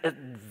it's a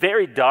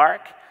very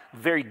dark,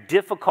 very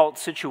difficult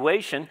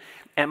situation,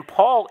 and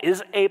Paul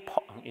is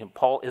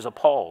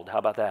appalled. How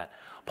about that?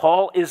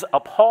 Paul is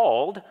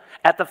appalled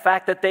at the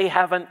fact that they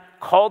haven't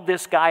called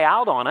this guy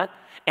out on it,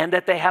 and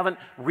that they haven't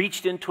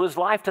reached into his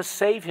life to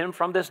save him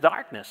from this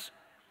darkness.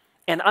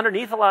 And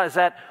underneath a lot is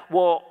that,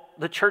 well,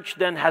 the church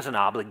then has an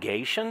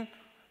obligation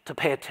to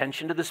pay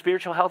attention to the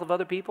spiritual health of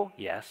other people?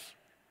 Yes.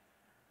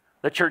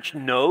 The church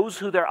knows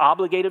who they're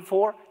obligated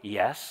for?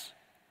 Yes.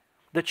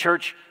 The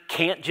church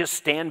can't just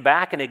stand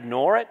back and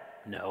ignore it?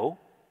 No.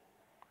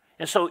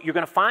 And so you're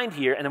going to find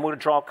here, and then we're going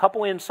to draw a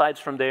couple insights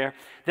from there.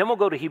 Then we'll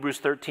go to Hebrews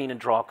 13 and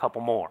draw a couple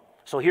more.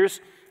 So here's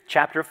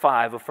chapter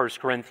 5 of 1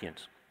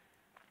 Corinthians.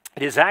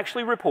 It is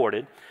actually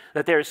reported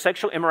that there is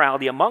sexual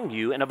immorality among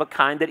you, and of a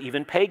kind that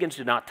even pagans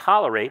do not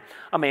tolerate.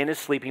 A man is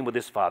sleeping with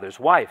his father's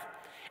wife.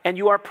 And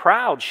you are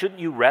proud. Shouldn't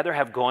you rather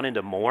have gone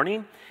into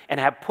mourning and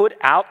have put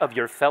out of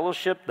your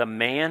fellowship the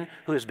man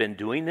who has been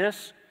doing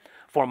this?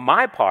 For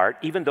my part,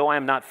 even though I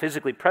am not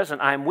physically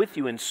present, I am with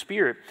you in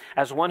spirit.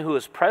 As one who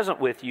is present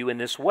with you in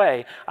this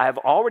way, I have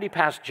already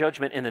passed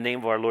judgment in the name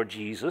of our Lord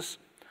Jesus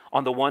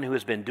on the one who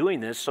has been doing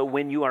this. So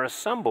when you are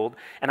assembled,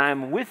 and I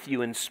am with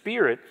you in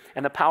spirit,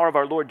 and the power of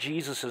our Lord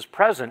Jesus is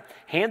present,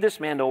 hand this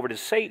man over to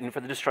Satan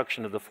for the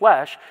destruction of the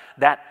flesh.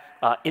 That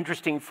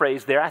interesting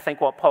phrase there, I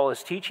think what Paul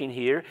is teaching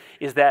here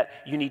is that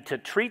you need to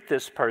treat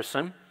this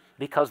person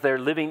because they're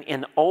living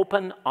in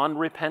open,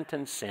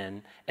 unrepentant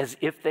sin as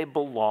if they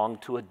belong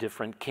to a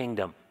different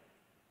kingdom.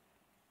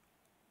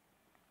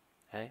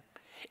 Okay?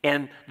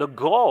 And the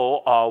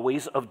goal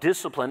always of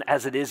discipline,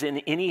 as it is in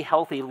any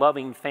healthy,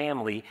 loving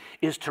family,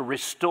 is to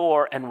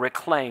restore and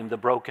reclaim the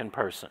broken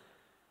person.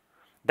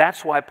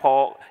 That's why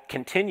Paul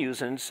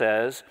continues and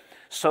says,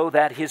 so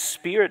that his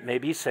spirit may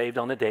be saved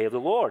on the day of the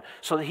Lord,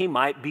 so that he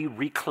might be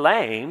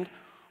reclaimed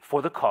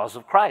for the cause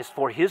of Christ,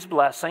 for his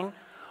blessing,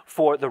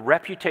 for the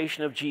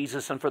reputation of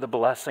Jesus, and for the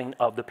blessing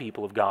of the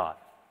people of God.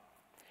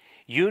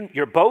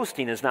 Your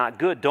boasting is not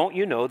good. Don't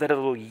you know that a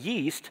little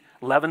yeast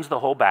leavens the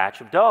whole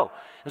batch of dough?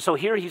 And so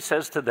here he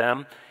says to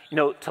them,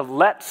 to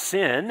let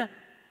sin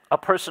a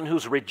person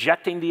who's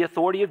rejecting the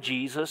authority of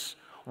Jesus,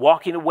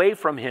 walking away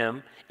from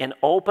him in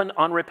open,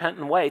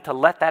 unrepentant way. To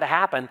let that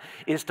happen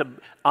is to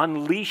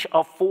unleash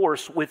a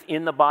force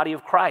within the body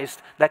of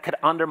Christ that could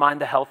undermine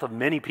the health of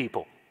many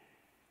people.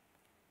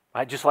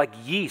 Right? Just like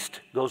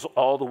yeast goes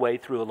all the way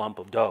through a lump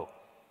of dough.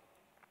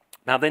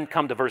 Now then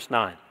come to verse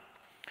 9.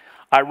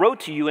 I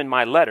wrote to you in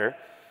my letter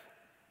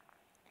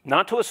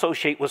not to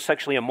associate with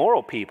sexually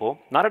immoral people,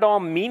 not at all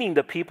meaning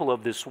the people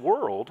of this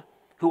world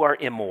who are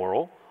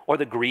immoral, or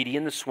the greedy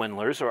and the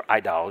swindlers or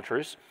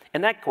idolaters.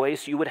 In that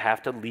case, you would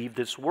have to leave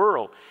this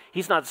world.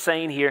 He's not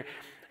saying here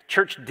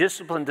church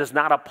discipline does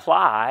not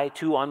apply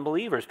to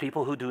unbelievers,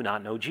 people who do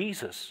not know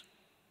Jesus.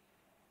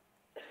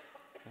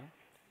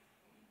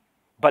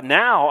 But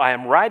now I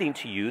am writing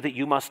to you that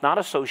you must not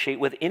associate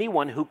with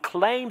anyone who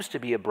claims to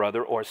be a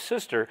brother or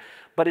sister,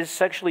 but is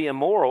sexually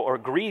immoral or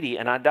greedy,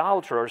 an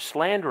idolater or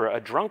slanderer, a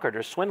drunkard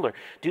or swindler.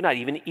 Do not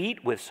even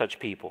eat with such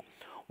people.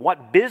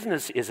 What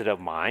business is it of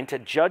mine to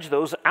judge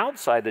those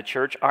outside the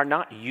church? Are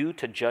not you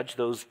to judge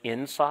those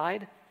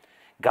inside?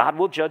 God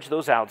will judge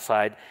those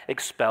outside.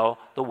 Expel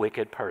the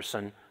wicked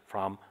person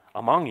from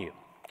among you.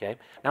 Okay?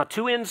 Now,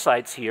 two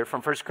insights here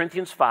from 1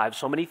 Corinthians 5.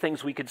 So many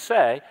things we could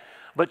say,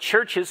 but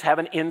churches have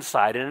an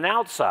inside and an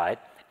outside,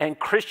 and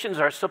Christians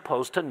are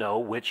supposed to know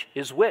which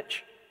is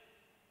which.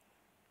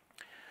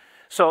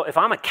 So if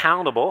I'm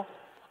accountable,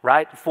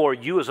 right, for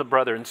you as a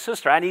brother and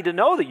sister, I need to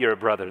know that you're a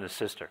brother and a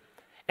sister.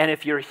 And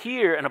if you're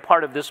here and a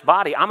part of this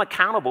body, I'm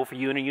accountable for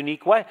you in a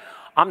unique way.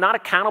 I'm not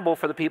accountable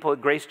for the people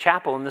at Grace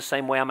Chapel in the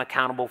same way I'm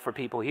accountable for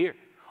people here,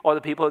 or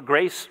the people at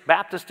Grace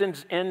Baptist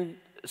in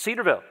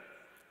Cedarville,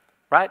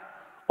 right?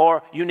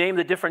 Or you name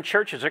the different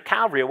churches, or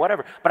Calvary, or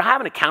whatever. But I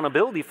have an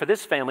accountability for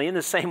this family in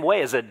the same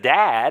way. As a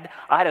dad,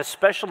 I had a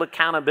special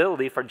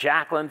accountability for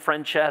Jacqueline,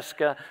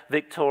 Francesca,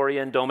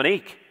 Victoria, and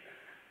Dominique.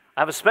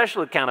 I have a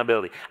special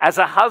accountability. As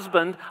a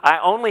husband, I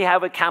only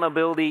have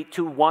accountability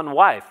to one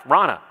wife,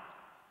 Rana.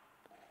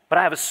 But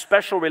I have a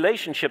special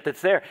relationship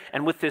that's there.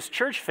 And with this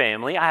church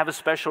family, I have a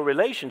special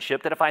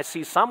relationship that if I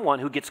see someone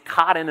who gets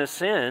caught in a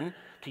sin,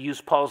 to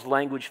use Paul's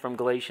language from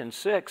Galatians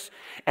 6,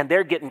 and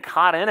they're getting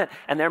caught in it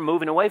and they're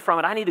moving away from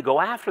it, I need to go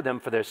after them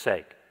for their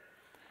sake.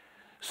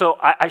 So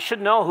I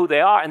should know who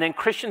they are. And then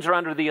Christians are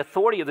under the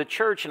authority of the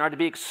church and are to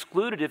be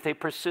excluded if they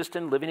persist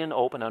in living in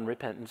open,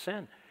 unrepentant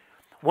sin.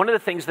 One of the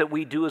things that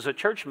we do as a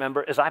church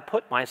member is I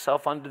put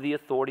myself under the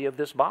authority of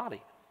this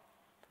body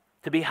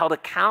to be held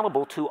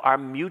accountable to our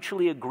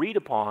mutually agreed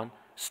upon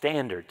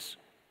standards.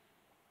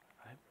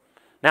 Right?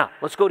 Now,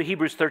 let's go to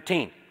Hebrews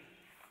 13.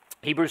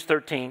 Hebrews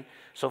 13.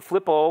 So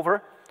flip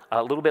over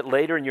a little bit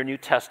later in your New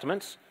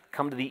Testaments.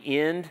 Come to the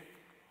end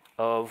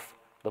of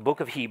the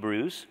book of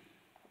Hebrews.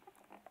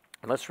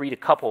 And let's read a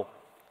couple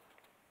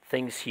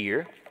things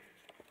here.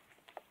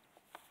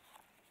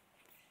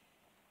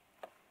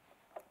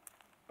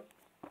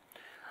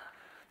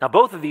 Now,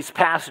 both of these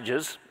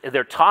passages,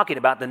 they're talking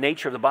about the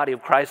nature of the body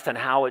of Christ and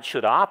how it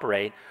should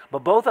operate,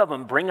 but both of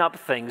them bring up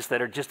things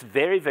that are just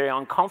very, very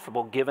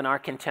uncomfortable given our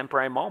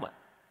contemporary moment.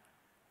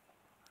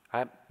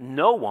 Right?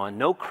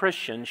 No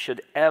Christian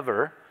should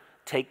ever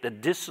take the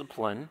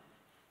discipline,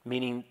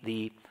 meaning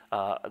the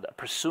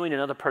pursuing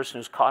another person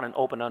who's caught in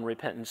open,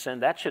 unrepentant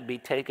sin. That should be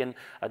taken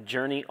a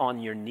journey on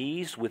your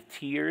knees with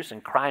tears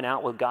and crying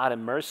out with God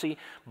in mercy,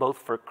 both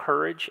for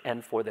courage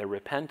and for their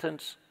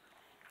repentance.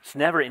 It's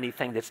never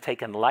anything that's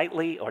taken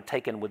lightly or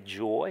taken with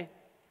joy,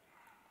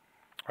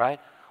 right?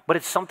 But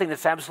it's something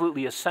that's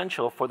absolutely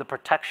essential for the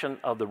protection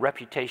of the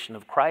reputation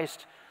of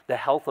Christ, the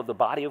health of the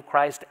body of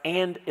Christ,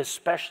 and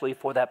especially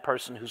for that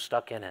person who's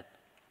stuck in it.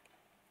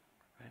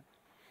 Right?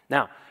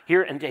 Now,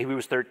 here in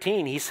Hebrews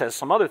 13, he says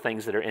some other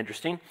things that are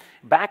interesting.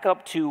 Back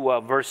up to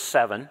verse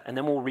 7, and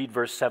then we'll read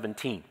verse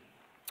 17.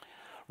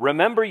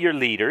 Remember your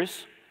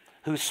leaders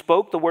who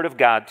spoke the word of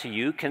God to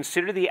you.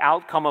 Consider the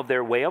outcome of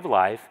their way of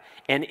life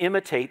and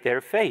imitate their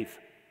faith.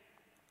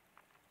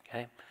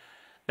 Okay?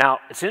 Now,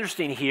 it's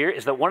interesting here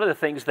is that one of the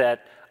things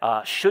that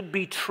should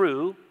be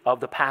true of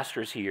the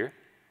pastors here,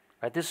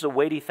 right? This is a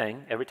weighty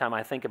thing. Every time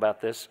I think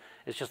about this,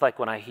 it's just like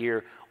when I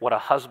hear what a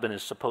husband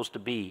is supposed to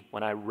be.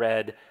 When I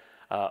read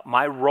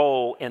my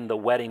role in the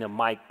wedding of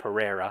Mike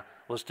Pereira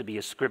was to be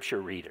a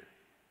scripture reader.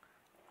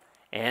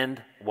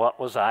 And what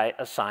was I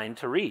assigned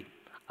to read?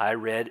 I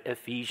read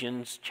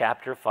Ephesians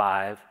chapter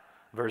 5,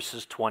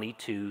 verses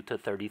 22 to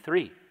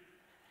 33. It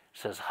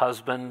says,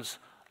 husbands,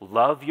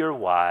 love your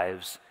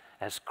wives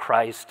as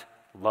Christ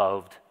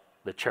loved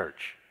the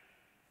church.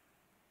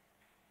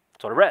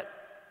 That's what I read.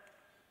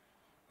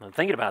 I'm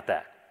thinking about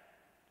that.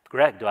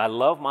 Greg, do I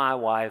love my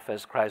wife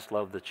as Christ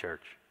loved the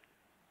church?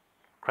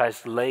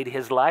 Christ laid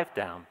his life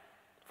down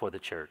for the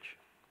church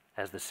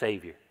as the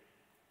Savior.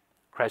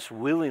 Christ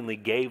willingly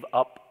gave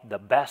up the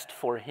best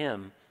for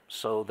him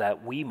so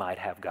that we might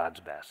have God's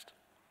best.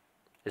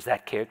 Is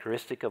that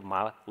characteristic of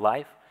my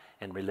life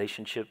in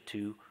relationship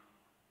to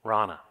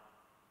Rana?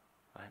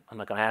 Right? I'm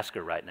not going to ask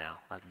her right now.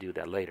 I'll have to do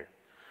that later.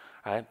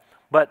 Right?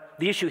 But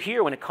the issue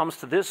here when it comes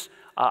to this,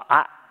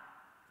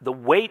 the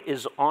weight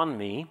is on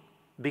me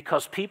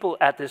because people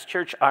at this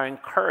church are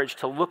encouraged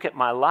to look at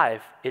my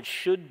life, it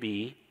should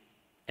be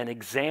an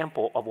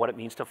example of what it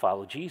means to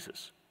follow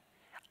Jesus.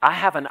 I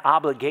have an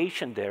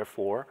obligation,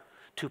 therefore,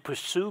 to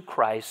pursue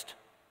Christ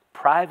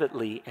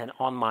privately and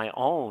on my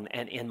own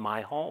and in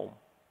my home.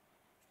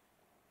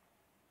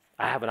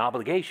 I have an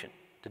obligation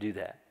to do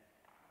that.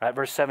 Right?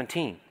 Verse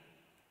 17.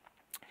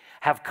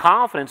 Have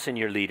confidence in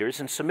your leaders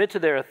and submit to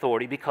their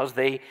authority because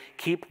they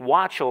keep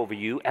watch over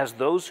you as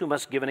those who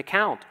must give an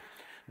account.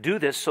 Do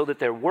this so that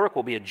their work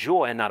will be a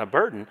joy and not a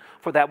burden,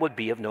 for that would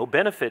be of no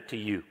benefit to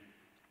you.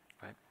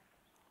 Right?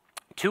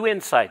 Two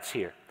insights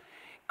here.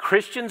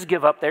 Christians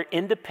give up their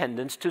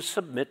independence to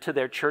submit to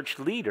their church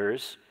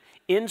leaders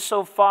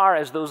insofar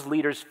as those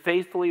leaders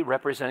faithfully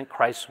represent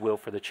Christ's will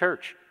for the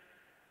church.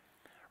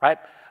 Right?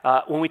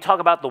 When we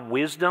talk about the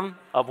wisdom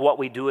of what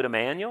we do at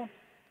Emmanuel,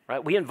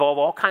 right, we involve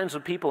all kinds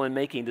of people in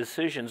making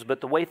decisions, but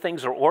the way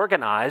things are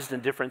organized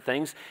and different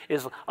things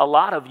is a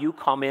lot of you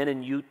come in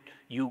and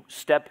you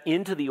step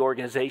into the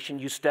organization,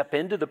 you step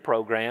into the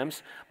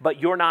programs,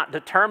 but you're not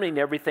determining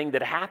everything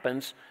that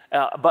happens,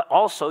 but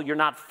also you're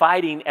not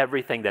fighting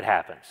everything that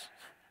happens.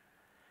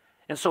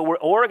 And so we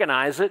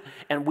organize it,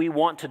 and we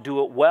want to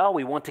do it well.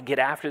 We want to get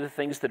after the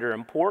things that are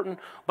important,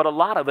 but a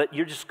lot of it,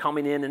 you're just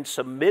coming in and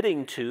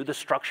submitting to the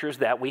structures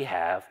that we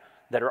have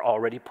that are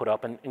already put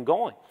up and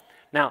going.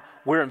 Now,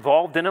 we're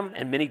involved in them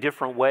in many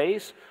different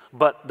ways,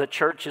 but the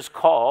church is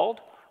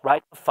called,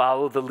 right, to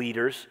follow the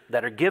leaders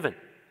that are given.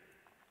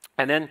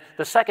 And then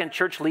the second,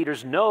 church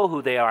leaders know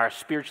who they are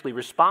spiritually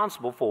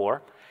responsible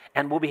for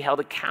and will be held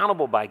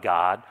accountable by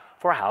God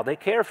for how they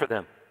care for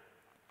them.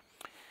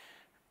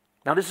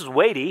 Now, this is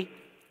weighty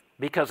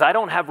because I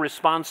don't have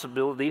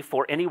responsibility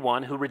for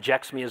anyone who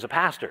rejects me as a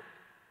pastor.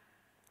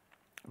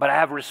 But I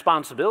have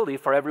responsibility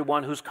for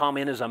everyone who's come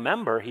in as a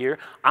member here.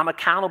 I'm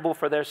accountable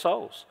for their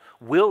souls.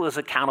 Will is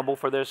accountable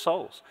for their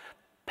souls.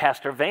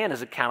 Pastor Van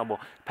is accountable.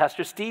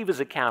 Pastor Steve is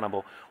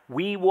accountable.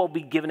 We will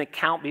be given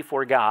account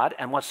before God,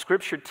 and what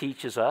Scripture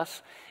teaches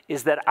us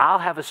is that I'll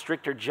have a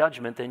stricter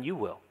judgment than you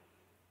will.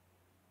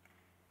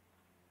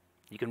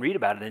 You can read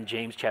about it in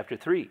James chapter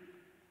 3.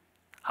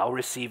 I'll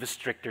receive a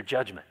stricter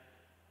judgment,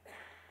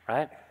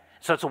 right?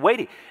 So it's a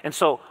weighty. And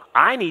so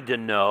I need to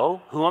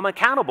know who I'm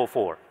accountable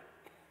for.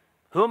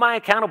 Who am I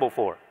accountable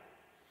for?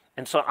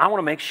 And so I want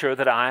to make sure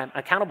that I'm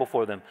accountable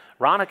for them.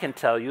 Ronna can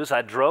tell you, as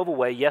I drove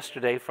away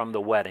yesterday from the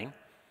wedding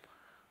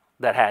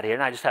that I had here,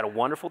 and I just had a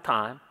wonderful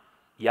time,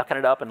 yucking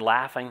it up and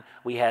laughing.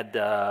 We had,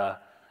 I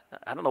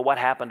don't know what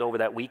happened over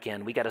that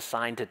weekend. We got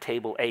assigned to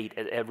table 8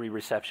 at every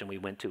reception we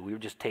went to. We were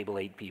just table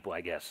 8 people, I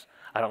guess.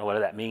 I don't know what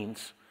that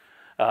means.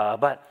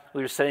 But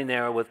we were sitting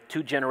there with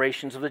 2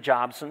 generations of the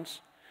Jobsons,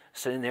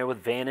 sitting there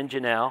with Van and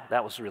Janelle.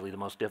 That was really the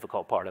most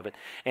difficult part of it.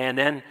 And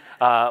then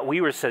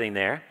we were sitting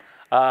there.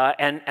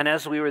 And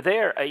as we were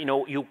there,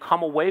 you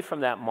come away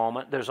from that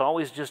moment. There's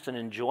always just an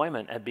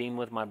enjoyment at being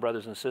with my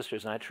brothers and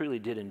sisters, and I truly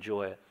did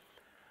enjoy it.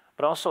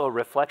 But also a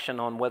reflection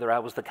on whether I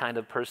was the kind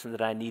of person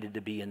that I needed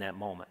to be in that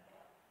moment.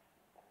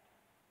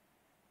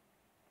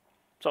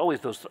 It's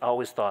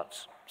always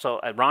thoughts. So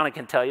Ronna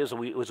can tell you, as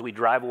we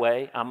drive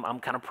away,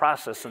 I'm kind of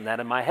processing that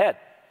in my head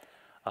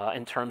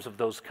in terms of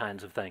those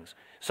kinds of things.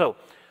 So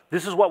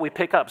this is what we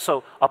pick up.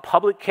 So a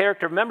public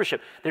character of membership.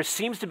 There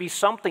seems to be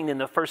something in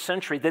the first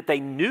century that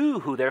they knew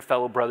who their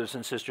fellow brothers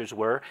and sisters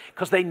were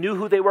because they knew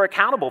who they were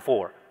accountable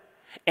for.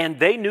 And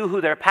they knew who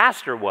their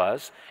pastor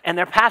was, and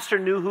their pastor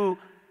knew who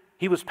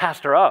he was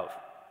pastor of.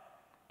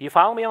 Do you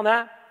follow me on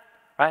that?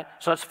 Right?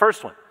 So that's the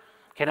first one.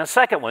 Okay, now the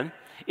second one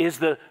is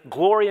the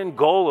glory and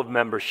goal of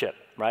membership,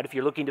 right? If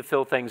you're looking to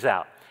fill things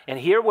out. And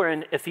here we're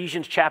in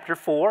Ephesians chapter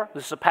 4.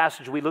 This is a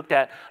passage we looked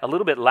at a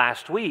little bit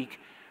last week.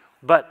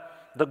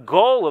 But the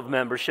goal of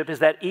membership is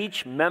that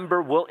each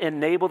member will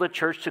enable the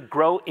church to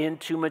grow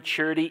into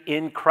maturity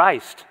in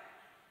Christ.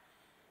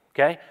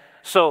 Okay?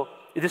 So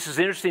this is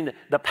interesting.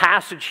 The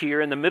passage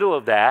here in the middle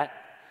of that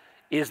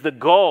is the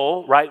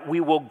goal, right?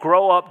 We will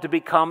grow up to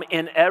become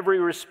in every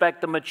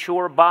respect the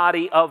mature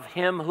body of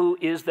Him who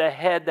is the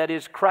head, that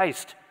is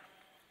Christ.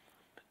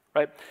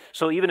 Right?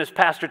 So even as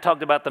Pastor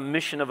talked about the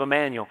mission of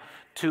Emmanuel,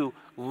 to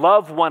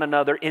love one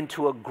another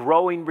into a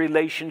growing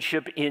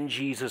relationship in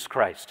Jesus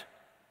Christ.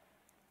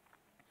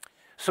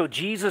 So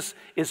Jesus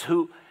is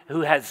who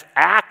has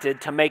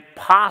acted to make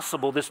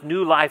possible this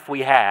new life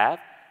we have.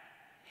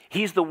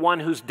 He's the one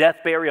whose death,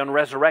 burial, and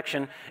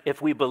resurrection, if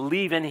we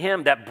believe in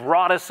Him, that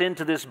brought us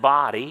into this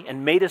body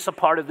and made us a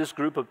part of this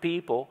group of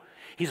people.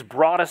 He's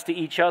brought us to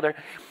each other.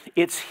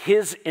 It's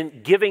His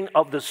giving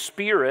of the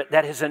Spirit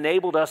that has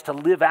enabled us to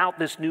live out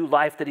this new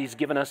life that He's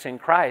given us in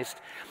Christ.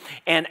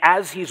 And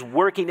as He's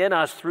working in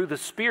us through the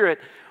Spirit,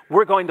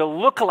 we're going to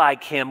look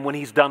like Him when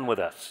He's done with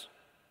us.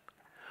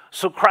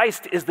 So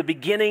Christ is the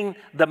beginning,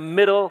 the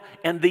middle,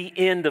 and the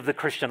end of the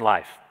Christian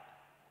life.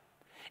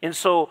 And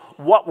so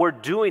what we're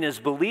doing as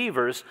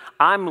believers,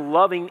 I'm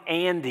loving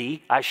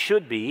Andy, I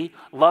should be,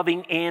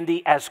 loving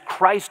Andy as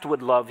Christ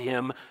would love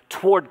him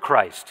toward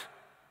Christ.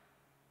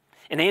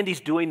 And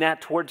Andy's doing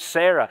that towards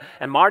Sarah,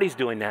 and Marty's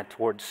doing that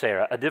towards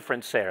Sarah, a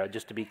different Sarah,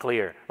 just to be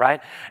clear, right?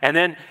 And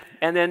then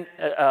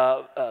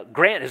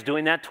Grant is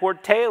doing that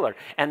toward Taylor,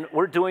 and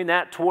we're doing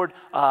that toward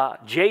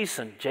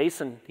Jason.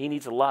 Jason, he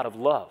needs a lot of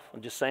love.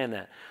 I'm just saying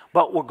that.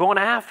 But we're going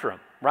after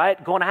him,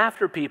 right? Going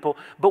after people,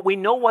 but we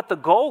know what the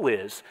goal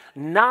is,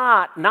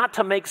 not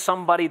to make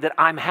somebody that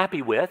I'm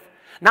happy with,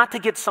 not to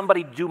get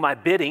somebody to do my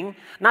bidding,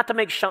 not to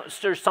make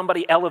sure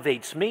somebody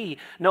elevates me.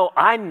 No,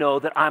 I know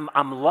that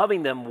I'm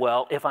loving them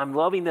well if I'm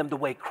loving them the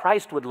way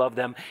Christ would love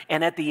them.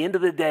 And at the end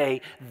of the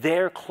day,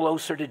 they're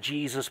closer to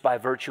Jesus by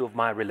virtue of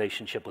my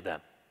relationship with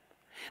them.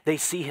 They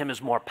see him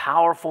as more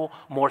powerful,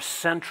 more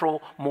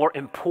central, more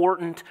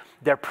important.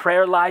 Their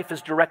prayer life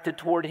is directed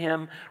toward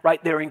him,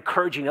 right? They're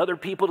encouraging other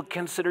people to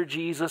consider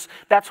Jesus.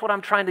 That's what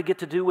I'm trying to get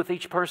to do with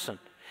each person.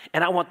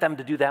 And I want them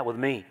to do that with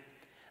me.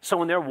 So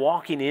when they're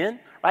walking in,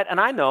 right, and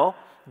I know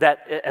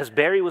that as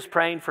Barry was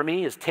praying for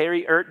me, as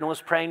Terry Urton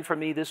was praying for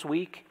me this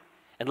week,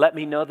 and let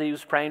me know that he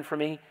was praying for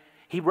me,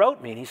 he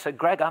wrote me and he said,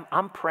 Greg,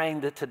 I'm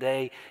praying that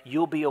today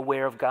you'll be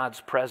aware of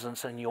God's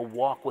presence and you'll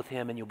walk with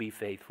him and you'll be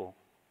faithful.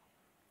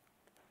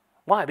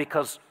 Why?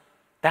 Because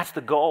that's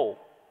the goal.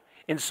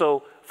 And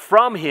so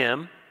from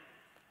him,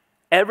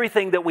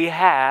 everything that we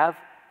have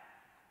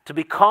to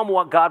become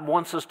what God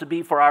wants us to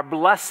be for our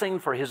blessing,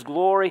 for his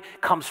glory,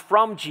 comes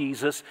from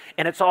Jesus,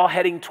 and it's all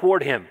heading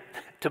toward him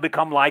to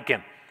become like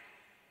him.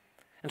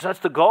 And so that's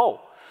the goal.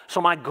 So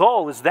my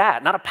goal is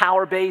that, not a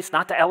power base,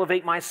 not to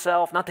elevate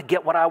myself, not to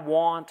get what I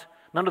want.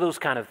 None of those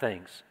kind of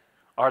things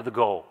are the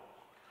goal.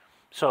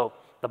 So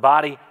the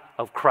body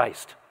of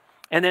Christ.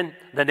 And then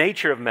the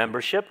nature of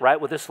membership, right,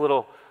 with this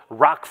little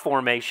rock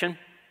formation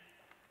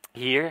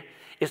here,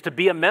 is to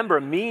be a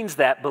member means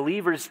that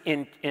believers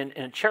in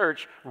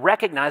church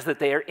recognize that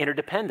they are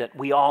interdependent.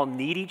 We all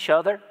need each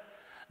other.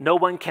 No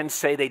one can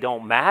say they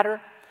don't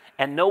matter,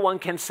 and no one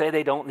can say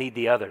they don't need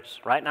the others,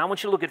 right? Now I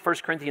want you to look at 1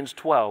 Corinthians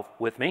 12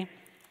 with me,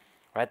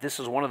 right? This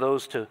is one of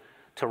those to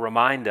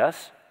remind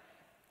us.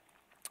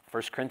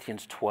 1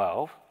 Corinthians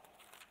 12.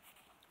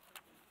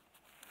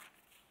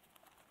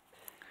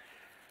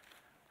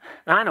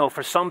 Now I know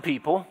for some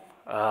people,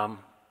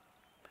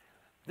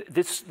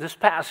 this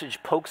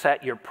passage pokes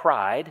at your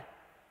pride.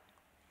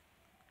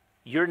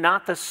 You're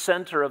not the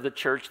center of the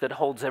church that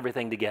holds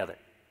everything together.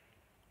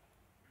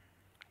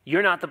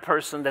 You're not the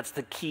person that's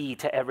the key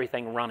to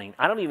everything running.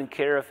 I don't even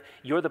care if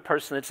you're the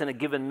person that's in a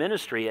given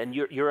ministry and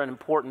you're an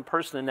important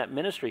person in that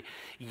ministry.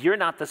 You're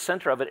not the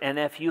center of it. And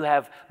if you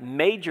have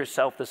made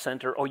yourself the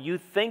center or you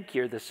think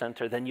you're the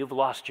center, then you've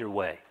lost your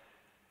way.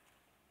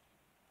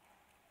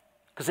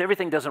 Because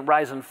everything doesn't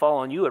rise and fall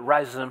on you. It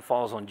rises and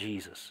falls on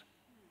Jesus.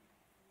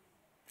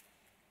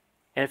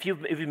 And if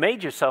you've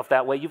made yourself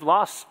that way, you've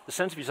lost the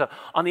sense of yourself.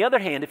 On the other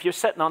hand, if you're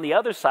sitting on the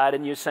other side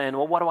and you're saying,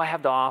 well, what do I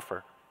have to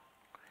offer?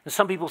 And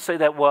some people say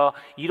that, well,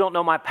 you don't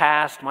know my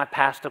past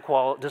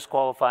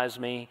disqualifies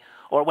me.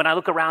 Or when I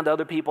look around to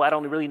other people, I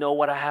don't really know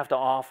what I have to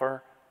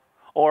offer.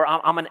 Or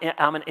I'm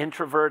an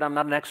introvert, I'm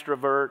not an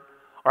extrovert.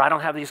 Or I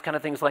don't have these kind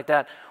of things like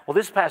that. Well,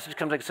 this passage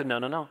comes and says,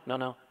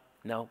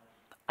 no.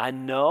 I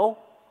know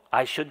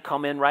I should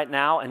come in right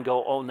now and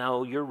go, oh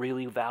no, you're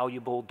really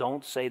valuable.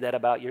 Don't say that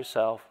about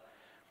yourself.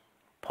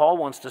 Paul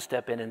wants to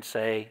step in and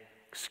say,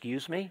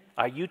 excuse me,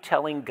 are you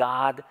telling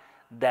God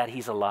that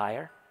he's a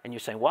liar? And you're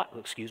saying, what?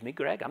 Excuse me,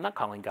 Greg, I'm not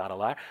calling God a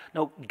liar.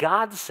 No,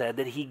 God said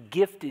that he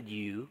gifted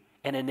you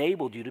and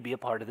enabled you to be a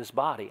part of this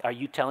body. Are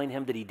you telling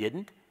him that he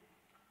didn't?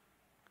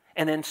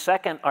 And then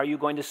second, are you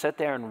going to sit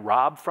there and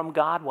rob from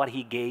God what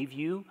he gave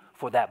you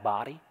for that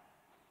body?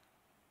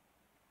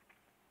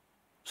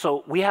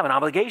 So we have an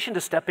obligation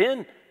to step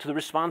in to the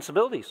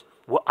responsibilities.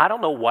 Well, I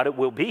don't know what it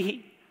will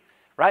be,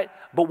 right?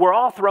 But we're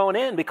all thrown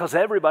in because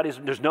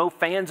there's no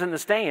fans in the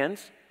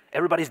stands.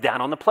 Everybody's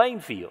down on the playing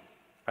field,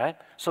 right?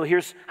 So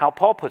here's how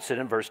Paul puts it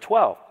in verse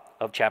 12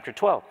 of chapter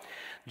 12.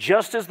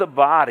 Just as the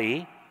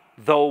body,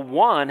 though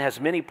one, has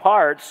many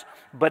parts,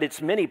 but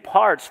its many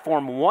parts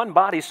form one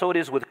body, so it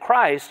is with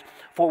Christ,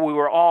 for we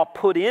were all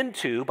put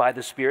into, by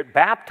the Spirit,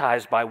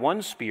 baptized by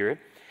one Spirit,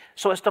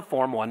 so as to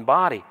form one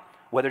body,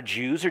 whether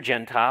Jews or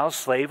Gentiles,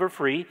 slave or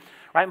free,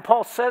 right? And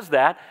Paul says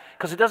that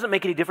because it doesn't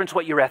make any difference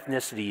what your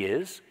ethnicity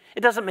is. It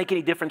doesn't make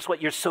any difference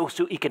what your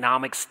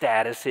socioeconomic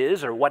status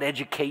is or what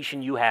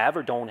education you have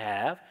or don't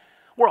have.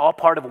 We're all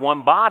part of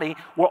one body.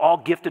 We're all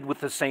gifted with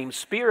the same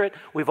Spirit.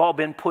 We've all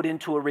been put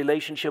into a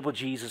relationship with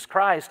Jesus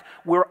Christ.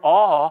 We're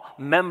all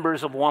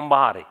members of one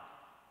body.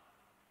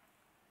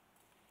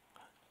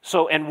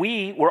 So, and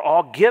we were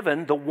all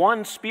given the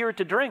one Spirit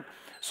to drink.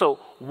 So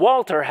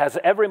Walter has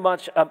every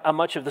much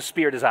of the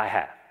Spirit as I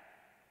have,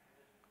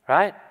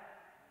 right?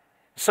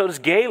 So does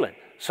Galen.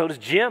 So does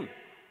Jim,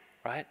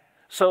 right?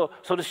 So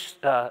does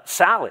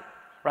Sally,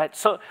 right?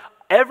 So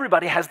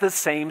everybody has the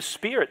same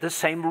Spirit, the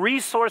same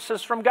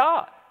resources from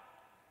God.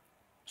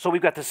 So we've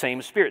got the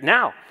same Spirit.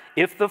 Now,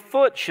 if the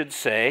foot should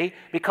say,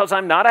 because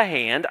I'm not a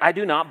hand, I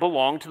do not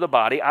belong to the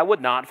body, I would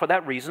not for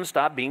that reason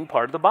stop being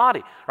part of the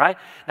body, right?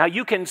 Now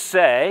you can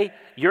say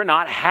you're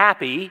not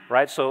happy,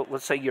 right? So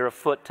let's say you're a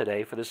foot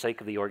today for the sake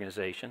of the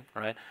organization,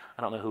 right?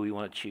 I don't know who we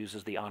want to choose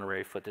as the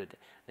honorary foot today.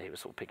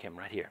 Davis, we'll pick him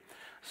right here.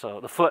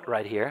 So the foot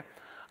right here.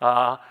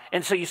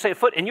 And so you say a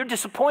foot, and you're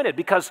disappointed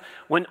because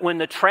when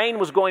the train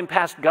was going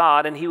past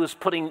God and he was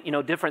putting,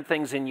 different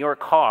things in your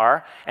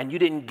car and you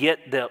didn't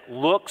get the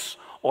looks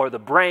or the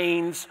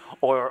brains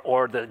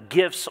or the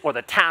gifts or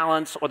the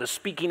talents or the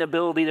speaking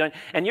ability,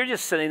 and you're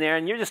just sitting there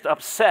and you're just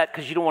upset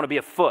because you don't want to be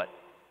a foot.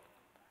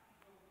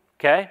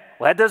 Okay?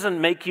 Well, that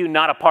doesn't make you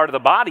not a part of the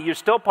body. You're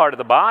still part of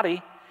the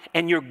body,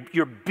 and your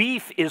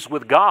beef is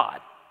with God.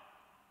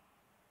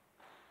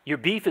 Your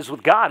beef is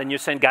with God, and you're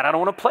saying, God, I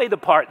don't want to play the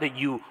part that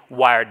you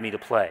wired me to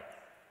play.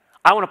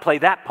 I want to play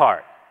that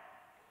part.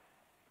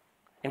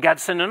 And God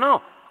said,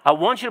 no, I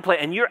want you to play,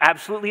 and you're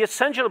absolutely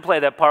essential to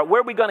play that part.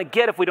 Where are we going to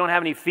get if we don't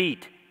have any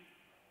feet?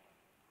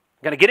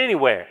 Going to get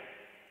anywhere.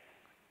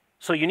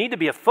 So you need to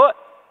be a foot.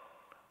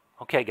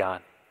 Okay,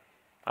 God.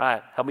 All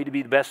right, help me to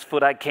be the best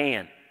foot I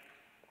can.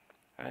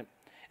 All right.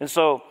 And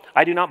so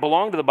I do not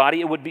belong to the body.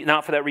 It would be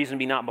not for that reason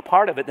be not a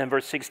part of it. Then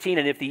verse 16,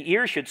 and if the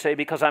ear should say,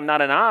 because I'm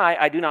not an eye,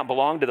 I do not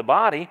belong to the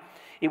body,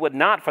 it would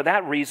not for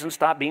that reason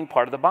stop being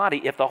part of the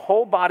body. If the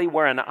whole body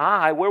were an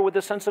eye, where would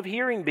the sense of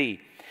hearing be?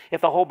 If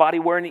the whole body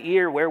were an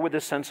ear, where would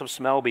the sense of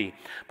smell be?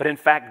 But in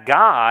fact,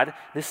 God,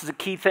 this is a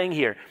key thing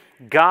here,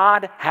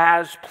 God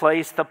has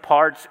placed the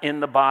parts in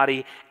the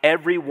body,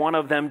 every one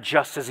of them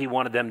just as he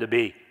wanted them to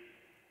be.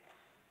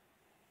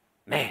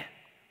 Man.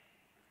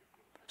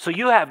 So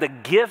you have the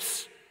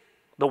gifts,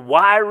 the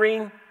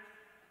wiring,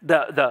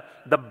 the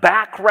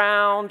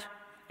background,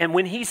 and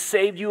when he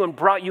saved you and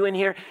brought you in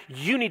here,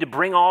 you need to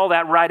bring all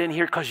that right in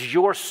here because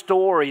your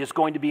story is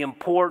going to be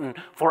important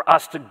for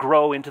us to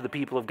grow into the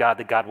people of God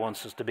that God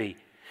wants us to be.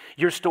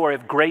 Your story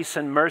of grace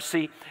and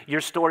mercy, your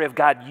story of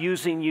God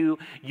using you,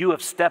 you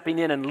of stepping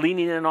in and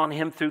leaning in on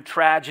him through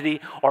tragedy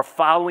or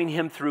following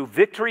him through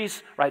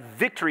victories, right?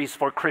 Victories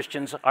for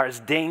Christians are as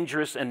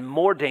dangerous and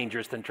more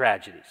dangerous than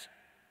tragedies.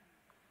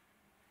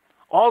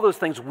 All those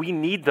things, we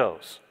need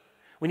those.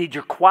 We need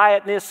your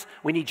quietness.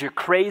 We need your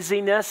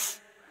craziness.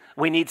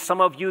 We need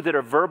some of you that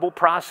are verbal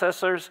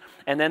processors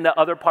and then the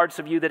other parts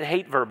of you that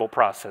hate verbal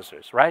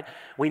processors, right?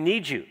 We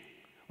need you.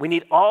 We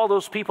need all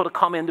those people to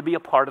come in to be a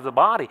part of the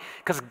body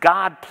because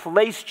God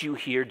placed you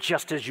here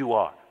just as you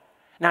are.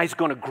 Now, he's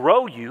going to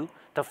grow you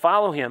to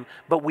follow him,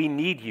 but we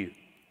need you.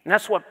 And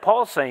that's what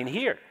Paul's saying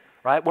here,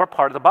 right? We're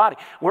part of the body.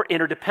 We're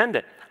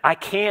interdependent. I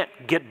can't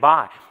get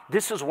by.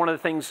 This is one of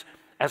the things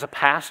as a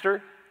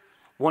pastor,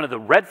 one of the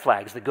red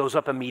flags that goes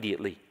up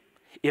immediately.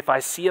 If I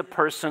see a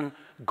person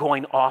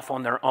going off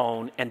on their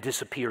own and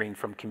disappearing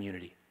from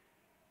community.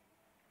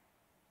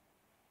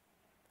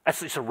 That's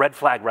just a red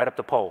flag right up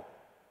the pole.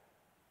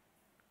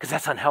 Because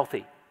that's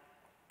unhealthy.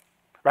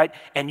 Right?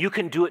 And you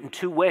can do it in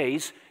two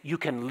ways. You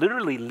can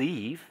literally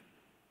leave.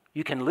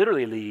 You can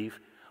literally leave.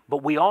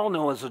 But we all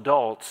know as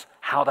adults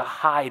how to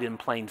hide in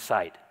plain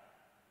sight.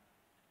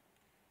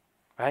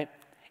 Right?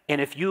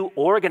 And if you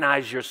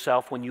organize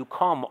yourself when you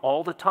come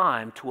all the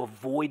time to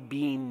avoid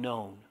being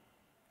known,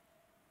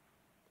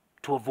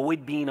 to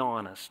avoid being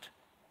honest,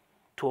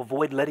 to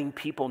avoid letting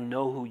people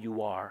know who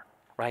you are,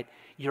 right?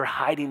 You're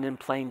hiding in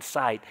plain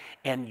sight,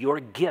 and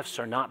your gifts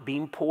are not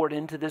being poured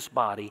into this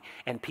body,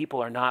 and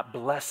people are not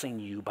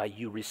blessing you by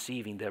you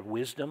receiving their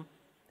wisdom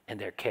and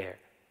their care.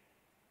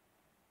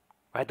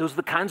 Right? Those are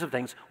the kinds of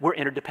things we're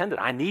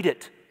interdependent. I need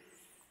it.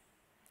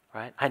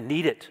 Right? I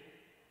need it.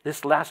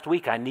 This last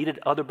week, I needed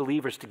other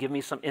believers to give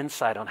me some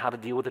insight on how to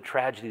deal with the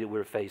tragedy that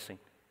we're facing.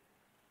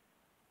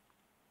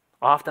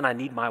 Often I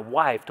need my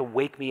wife to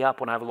wake me up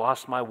when I've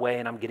lost my way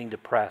and I'm getting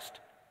depressed.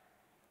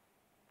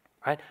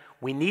 Right?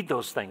 We need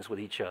those things with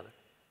each other.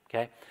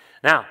 Okay?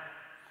 Now,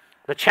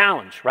 the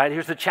challenge, right?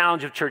 Here's the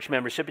challenge of church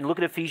membership. And look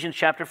at Ephesians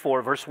chapter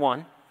 4, verse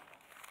 1.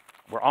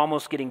 We're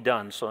almost getting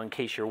done, so in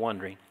case you're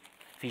wondering.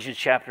 Ephesians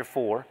chapter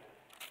 4.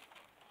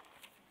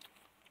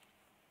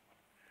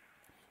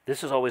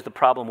 This is always the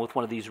problem with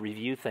one of these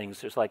review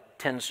things. There's like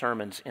 10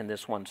 sermons in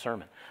this one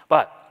sermon.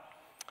 But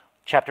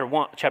Chapter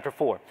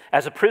 4.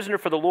 As a prisoner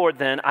for the Lord,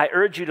 then, I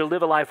urge you to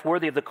live a life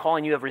worthy of the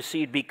calling you have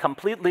received. Be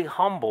completely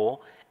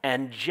humble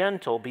and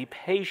gentle. Be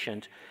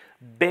patient,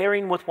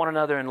 bearing with one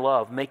another in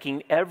love,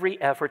 making every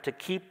effort to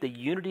keep the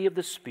unity of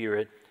the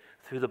Spirit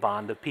through the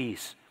bond of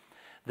peace.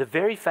 The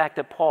very fact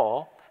that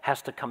Paul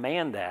has to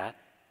command that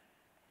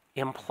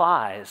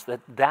implies that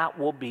that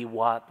will be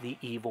what the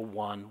evil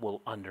one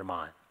will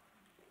undermine.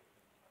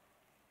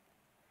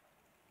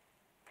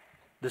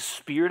 The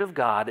Spirit of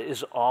God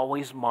is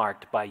always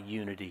marked by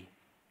unity.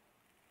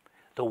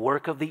 The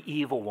work of the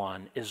evil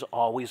one is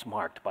always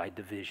marked by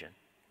division.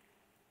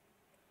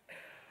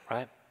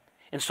 Right?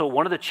 And so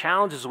one of the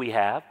challenges we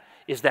have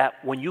is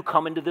that when you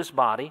come into this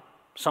body,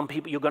 some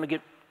people, you're going to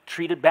get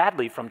treated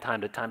badly from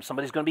time to time.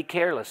 Somebody's going to be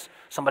careless.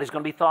 Somebody's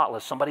going to be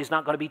thoughtless. Somebody's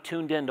not going to be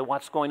tuned in to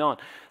what's going on.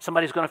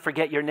 Somebody's going to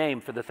forget your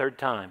name for the third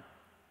time.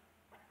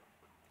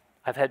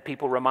 I've had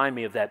people remind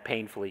me of that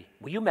painfully.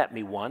 Well, you met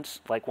me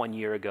once, like 1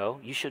 year ago.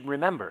 You should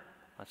remember.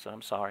 I said,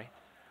 I'm sorry.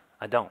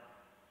 I don't.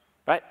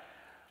 Right?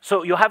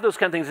 So you'll have those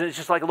kind of things, and it's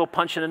just like a little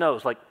punch in the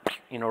nose, like,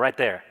 right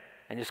there.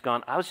 And just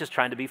gone, I was just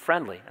trying to be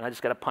friendly, and I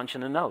just got a punch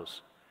in the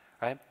nose.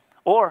 Right?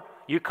 Or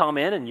you come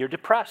in and you're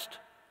depressed,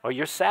 or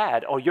you're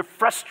sad, or you're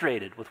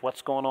frustrated with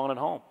what's going on at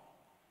home.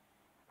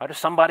 Right? Or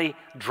somebody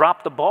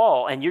dropped the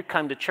ball, and you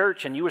come to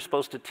church, and you were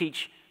supposed to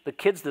teach the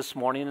kids this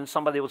morning, and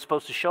somebody that was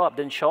supposed to show up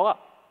didn't show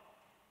up.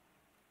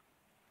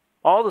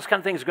 All those kind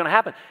of things are going to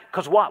happen.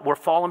 Because what? We're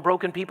fallen,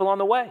 broken people on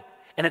the way.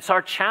 And it's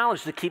our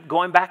challenge to keep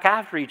going back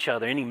after each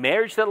other. Any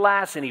marriage that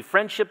lasts, any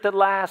friendship that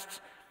lasts,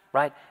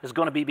 right, is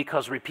going to be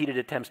because repeated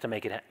attempts to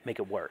make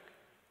it work.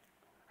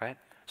 Right?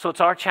 So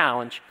it's our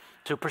challenge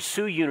to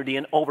pursue unity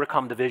and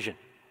overcome division.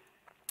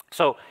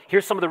 So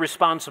here's some of the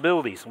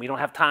responsibilities. We don't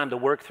have time to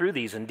work through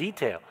these in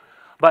detail.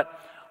 But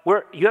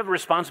you have a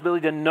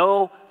responsibility to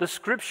know the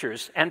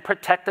Scriptures and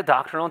protect the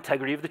doctrinal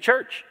integrity of the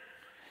church.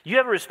 You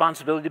have a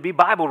responsibility to be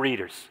Bible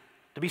readers,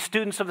 to be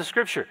students of the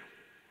Scripture.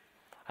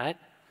 Right?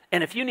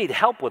 And if you need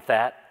help with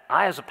that,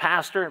 I as a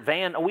pastor,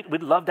 Van,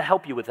 we'd love to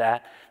help you with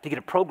that, to get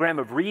a program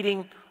of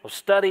reading, of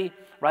study,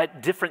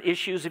 right? Different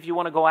issues if you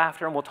want to go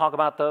after them. We'll talk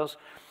about those.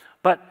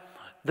 But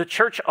the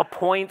church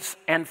appoints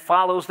and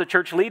follows the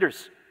church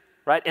leaders,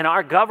 right? In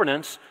our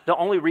governance, the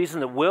only reason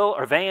that Will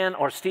or Van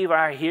or Steve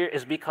are here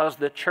is because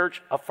the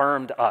church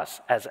affirmed us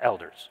as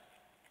elders.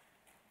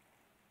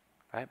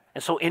 Right?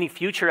 And so any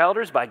future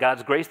elders, by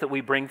God's grace, that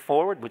we bring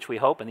forward, which we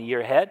hope in the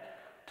year ahead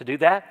to do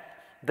that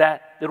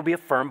it'll be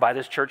affirmed by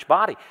this church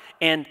body.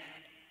 And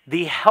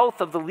the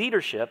health of the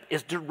leadership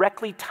is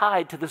directly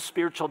tied to the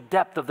spiritual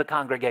depth of the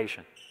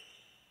congregation.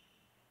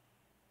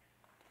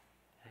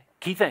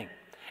 Key thing.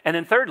 And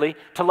then thirdly,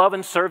 to love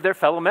and serve their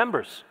fellow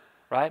members,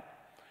 right?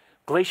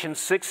 Galatians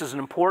 6 is an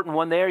important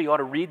one there. You ought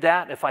to read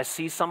that. If I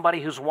see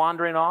somebody who's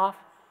wandering off,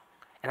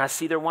 and I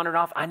see they're wandering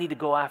off, I need to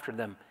go after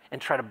them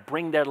and try to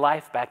bring their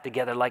life back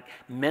together like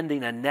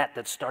mending a net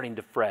that's starting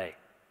to fray.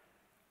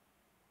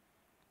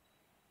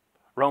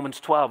 Romans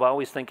 12, I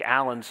always think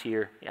Alan's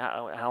here.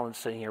 Yeah, Alan's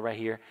sitting here, right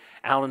here.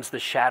 Alan's the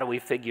shadowy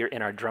figure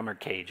in our drummer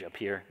cage up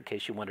here, in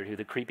case you wondered who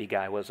the creepy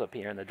guy was up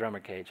here in the drummer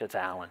cage. That's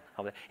Alan.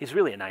 He's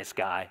really a nice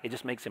guy. It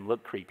just makes him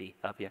look creepy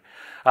up here.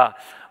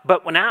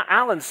 But when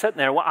Alan's sitting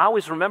there, I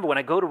always remember when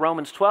I go to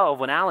Romans 12,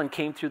 when Alan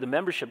came through the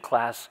membership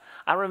class,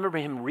 I remember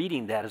him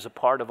reading that as a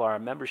part of our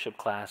membership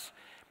class.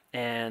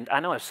 And I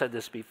know I've said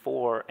this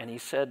before, and he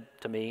said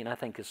to me, and I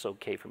think it's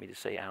okay for me to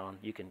say, Alan,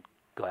 you can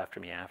go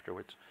after me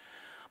afterwards.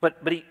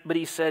 But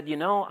he said,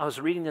 I was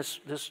reading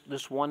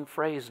this one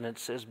phrase, and it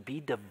says, be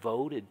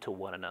devoted to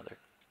one another.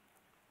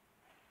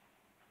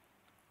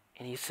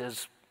 And he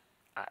says,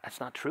 that's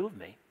not true of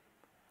me.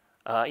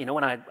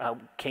 When I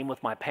came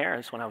with my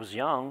parents when I was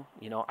young,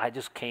 I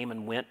just came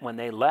and went when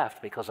they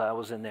left because I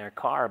was in their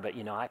car. But,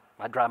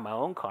 I drive my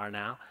own car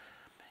now.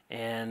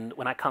 And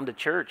when I come to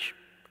church,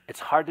 it's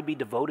hard to be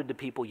devoted to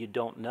people you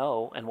don't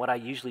know. And what I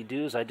usually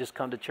do is I just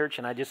come to church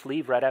and I just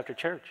leave right after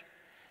church.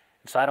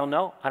 And so I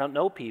don't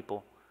know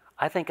people.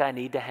 I think I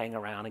need to hang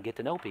around and get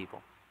to know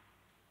people.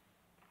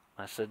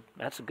 I said,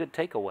 that's a good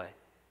takeaway,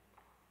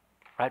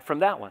 right, from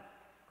that one,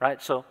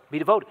 right? So be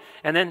devoted.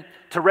 And then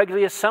to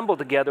regularly assemble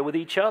together with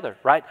each other,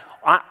 right?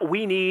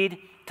 We need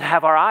to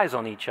have our eyes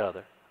on each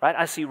other, right?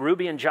 I see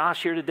Ruby and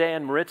Josh here today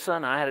and Maritza,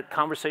 and I had a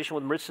conversation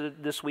with Maritza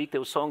this week that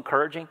was so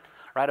encouraging,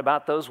 right,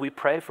 about those. We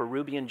pray for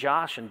Ruby and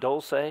Josh and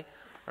Dulce,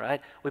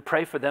 right? We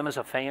pray for them as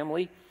a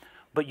family.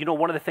 But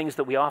one of the things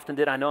that we often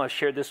did, I know I've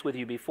shared this with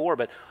you before,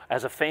 but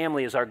as a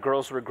family, as our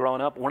girls were growing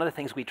up, one of the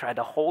things we tried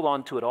to hold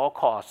on to at all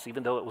costs,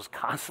 even though it was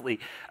constantly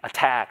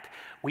attacked,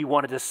 we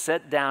wanted to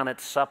sit down at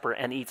supper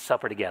and eat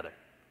supper together.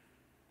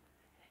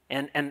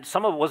 And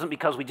some of it wasn't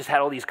because we just had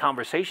all these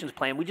conversations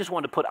planned. We just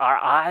wanted to put our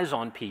eyes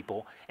on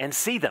people and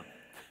see them.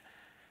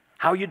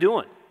 How are you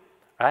doing?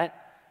 Right?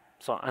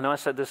 So I know I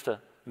said this to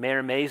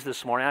Mayor Mays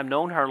this morning. I've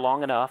known her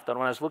long enough that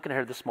when I was looking at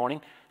her this morning,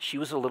 she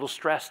was a little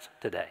stressed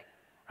today,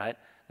 right?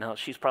 Now,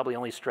 she's probably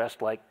only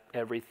stressed like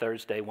every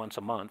Thursday, once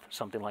a month,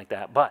 something like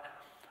that. But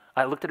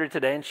I looked at her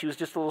today, and she was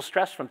just a little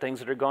stressed from things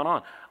that are going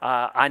on.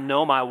 I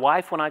know my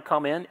wife when I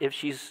come in if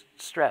she's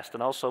stressed,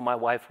 and also my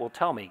wife will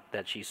tell me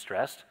that she's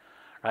stressed,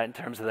 right, in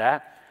terms of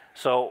that.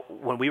 So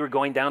when we were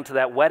going down to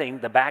that wedding,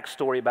 the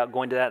backstory about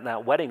going to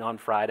that wedding on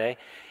Friday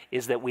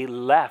is that we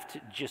left,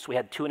 we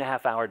had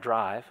 2.5 hour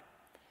drive,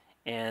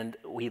 and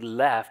we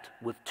left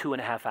with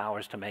 2.5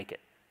 hours to make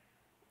it.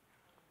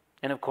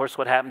 And of course,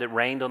 what happened, it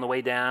rained on the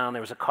way down.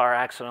 There was a car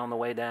accident on the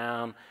way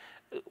down.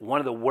 One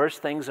of the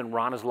worst things in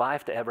Rana's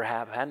life to ever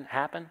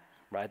happen,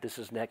 right? This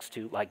is next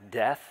to like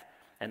death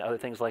and other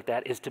things like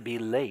that, is to be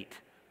late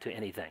to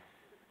anything.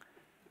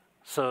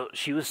 So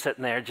she was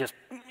sitting there just,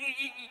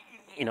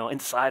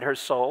 inside her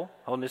soul,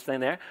 holding this thing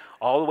there,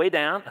 all the way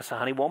down. I said,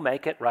 honey, we'll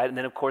make it, right? And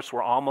then, of course,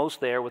 we're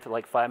almost there with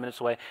like 5 minutes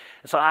away.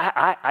 And so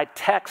I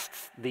text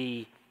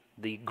the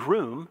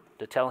groom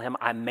to tell him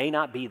I may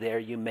not be there.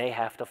 You may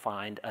have to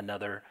find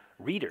another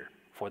reader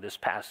for this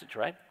passage,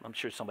 right? I'm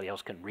sure somebody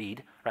else can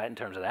read, right, in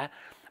terms of that.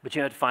 But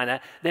you have to find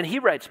that. Then he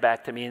writes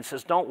back to me and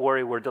says, don't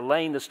worry, we're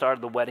delaying the start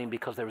of the wedding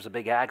because there was a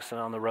big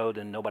accident on the road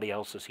and nobody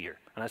else is here.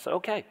 And I said,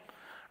 okay,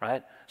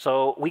 right?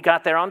 So we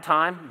got there on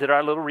time, did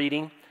our little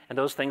reading and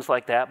those things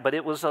like that, but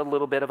it was a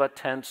little bit of a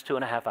tense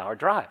 2.5-hour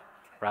drive,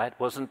 right?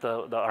 Wasn't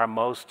our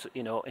most,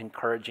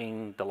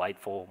 encouraging,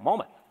 delightful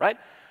moment, right?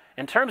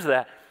 In terms of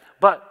that,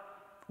 but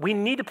we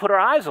need to put our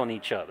eyes on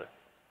each other.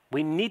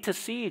 We need to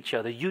see each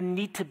other. You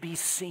need to be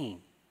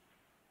seen.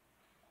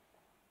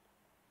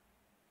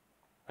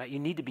 Right? You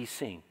need to be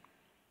seen.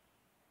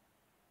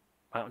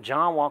 Right? When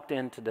John walked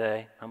in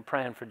today, I'm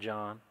praying for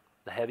John,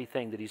 the heavy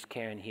thing that he's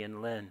carrying, he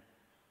and Lynn.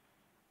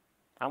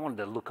 I wanted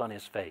to look on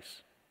his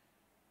face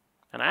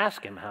and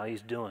ask him how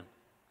he's doing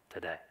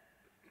today.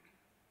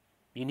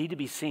 You need to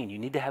be seen. You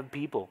need to have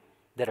people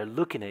that are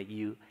looking at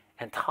you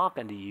and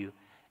talking to you,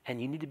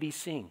 and you need to be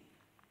seen.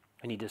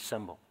 We need to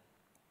assemble.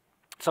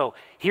 So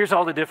here's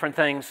all the different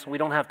things. We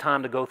don't have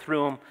time to go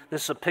through them.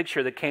 This is a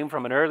picture that came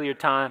from an earlier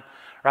time,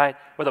 right?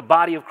 Where the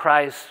body of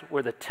Christ,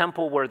 where the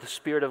temple, where the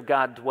Spirit of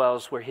God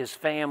dwells, where his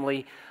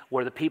family,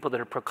 where the people that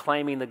are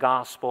proclaiming the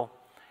gospel.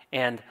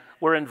 And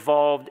we're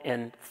involved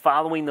in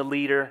following the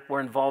leader.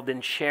 We're involved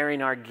in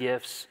sharing our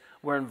gifts.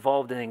 We're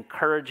involved in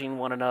encouraging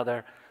one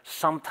another.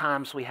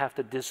 Sometimes we have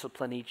to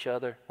discipline each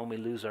other when we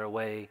lose our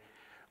way.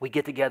 We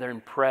get together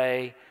and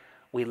pray.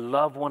 We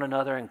love one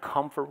another and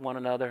comfort one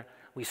another.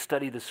 We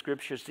study the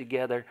scriptures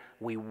together.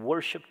 We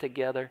worship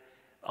together,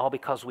 all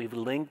because we've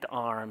linked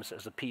arms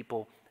as a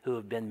people who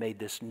have been made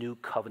this new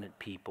covenant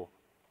people.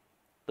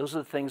 Those are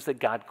the things that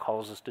God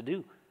calls us to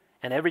do.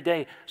 And every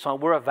day, so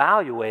we're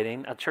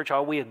evaluating a church.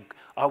 Are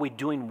we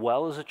doing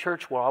well as a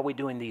church, or are we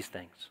doing these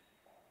things?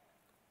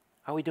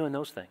 Are we doing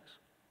those things?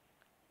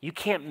 You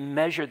can't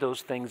measure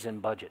those things in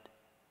budget.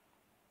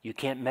 You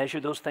can't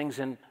measure those things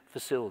in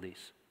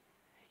facilities.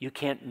 You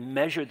can't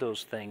measure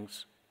those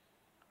things,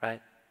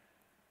 right?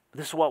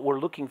 This is what we're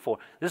looking for.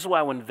 This is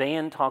why when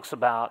Van talks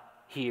about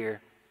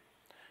here,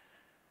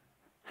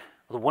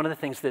 one of the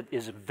things that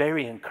is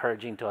very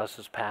encouraging to us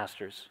as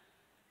pastors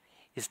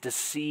is to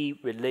see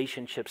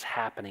relationships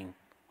happening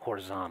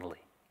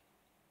horizontally.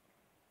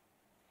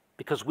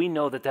 Because we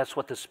know that that's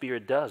what the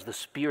Spirit does. The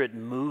Spirit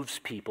moves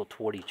people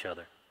toward each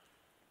other.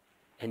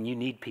 And you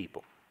need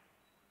people.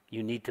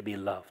 You need to be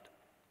loved.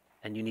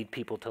 And you need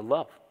people to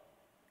love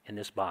in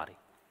this body.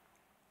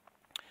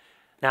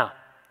 Now,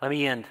 let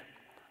me end.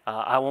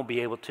 I won't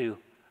be able to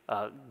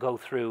go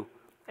through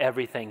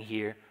everything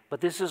here, but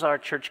this is our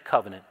church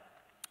covenant.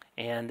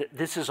 And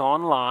this is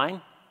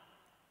online.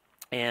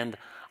 And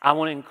I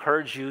want to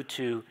encourage you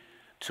to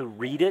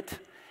read it.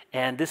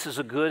 And this is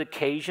a good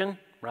occasion,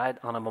 right,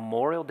 on a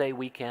Memorial Day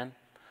weekend.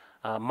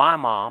 My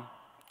mom,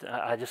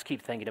 I just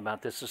keep thinking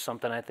about this. This is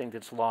something I think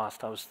that's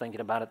lost. I was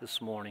thinking about it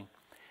this morning.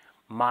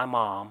 My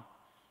mom,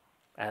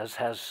 as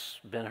has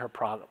been her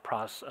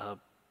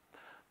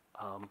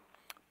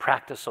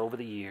practice over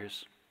the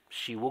years,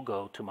 she will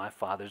go to my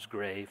father's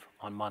grave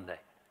on Monday.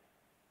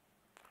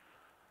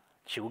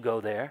 She will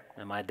go there,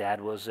 and my dad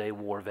was a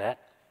war vet.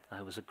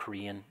 I was a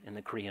Korean in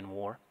the Korean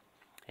War.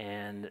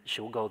 And she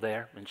will go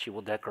there, and she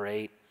will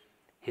decorate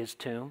his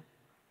tomb.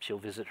 She'll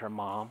visit her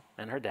mom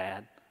and her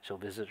dad. She'll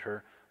visit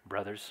her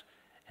brothers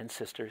and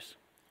sisters.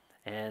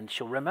 And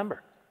she'll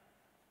remember.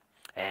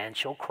 And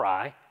she'll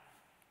cry.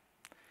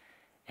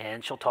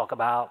 And she'll talk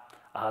about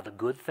the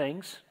good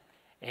things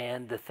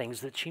and the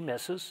things that she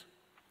misses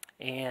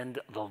and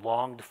the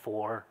longed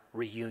for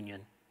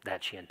reunion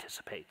that she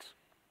anticipates.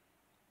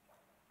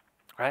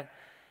 Right?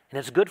 And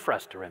it's good for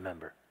us to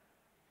remember.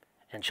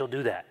 And she'll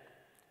do that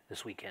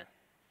this weekend.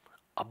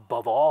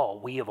 Above all,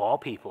 we of all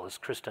people, as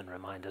Kristen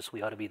reminded us,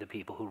 we ought to be the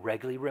people who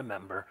regularly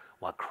remember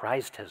what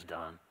Christ has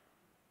done,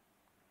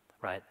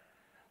 right?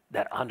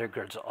 That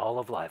undergirds all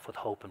of life with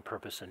hope and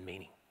purpose and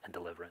meaning and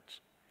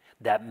deliverance.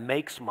 That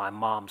makes my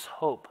mom's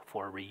hope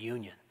for a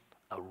reunion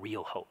a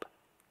real hope.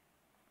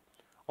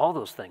 All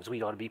those things,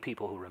 we ought to be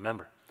people who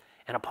remember.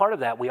 And a part of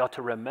that, we ought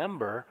to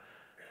remember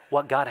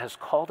what God has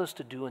called us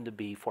to do and to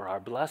be for our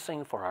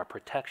blessing, for our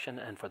protection,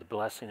 and for the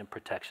blessing and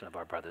protection of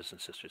our brothers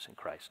and sisters in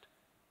Christ.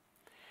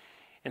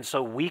 And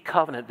so we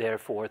covenant,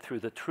 therefore,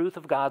 through the truth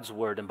of God's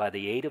word and by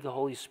the aid of the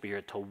Holy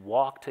Spirit, to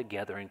walk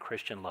together in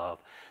Christian love,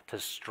 to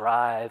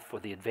strive for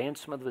the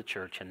advancement of the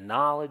church in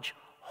knowledge,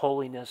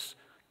 holiness,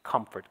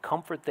 comfort.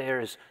 Comfort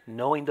there is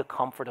knowing the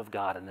comfort of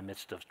God in the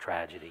midst of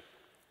tragedy.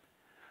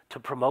 To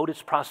promote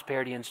its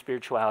prosperity and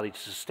spirituality, to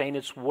sustain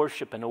its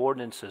worship and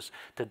ordinances,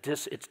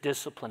 its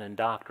discipline and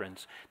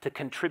doctrines, to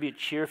contribute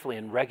cheerfully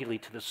and regularly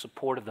to the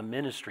support of the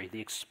ministry,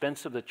 the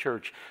expense of the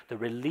church, the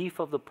relief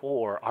of the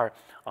poor,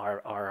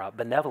 our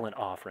benevolent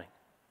offering,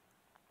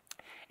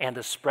 and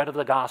the spread of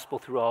the gospel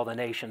through all the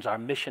nations, our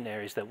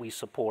missionaries that we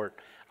support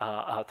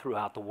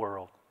throughout the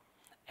world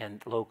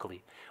and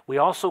locally. We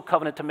also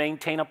covenant to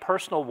maintain a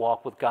personal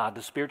walk with God,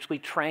 to spiritually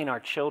train our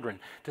children,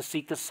 to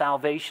seek the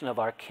salvation of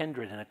our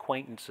kindred and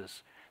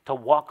acquaintances, to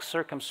walk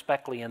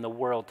circumspectly in the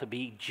world, to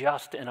be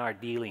just in our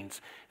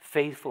dealings,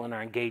 faithful in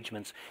our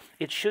engagements.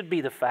 It should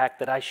be the fact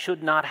that I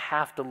should not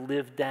have to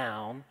live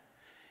down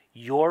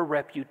your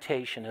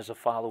reputation as a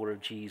follower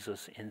of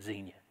Jesus in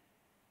Xenia.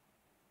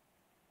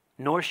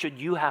 Nor should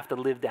you have to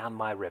live down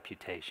my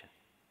reputation.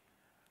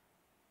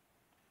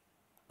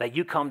 That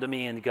you come to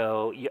me and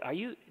go,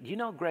 do you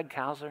know Greg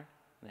Couser?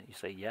 And you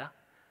say, yeah.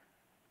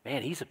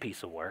 Man, he's a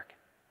piece of work.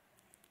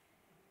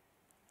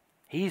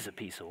 He's a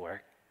piece of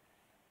work.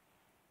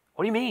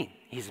 What do you mean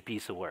he's a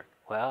piece of work?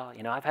 Well,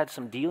 I've had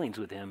some dealings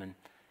with him, and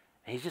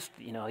he's just,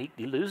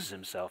 he loses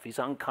himself. He's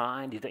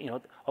unkind.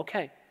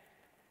 Okay.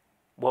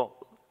 Well,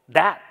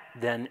 that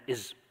then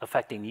is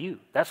affecting you.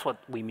 That's what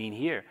we mean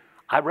here.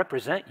 I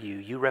represent you.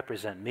 You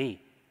represent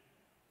me.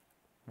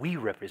 We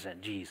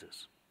represent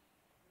Jesus.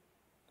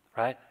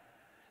 Right?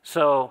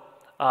 So,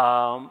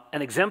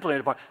 an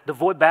exemplary part, to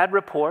avoid bad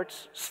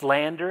reports,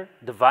 slander,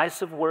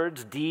 divisive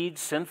words,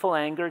 deeds, sinful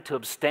anger, to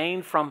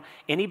abstain from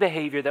any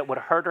behavior that would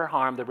hurt or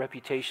harm the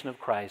reputation of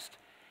Christ,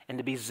 and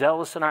to be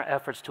zealous in our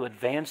efforts to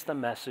advance the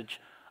message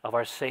of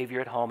our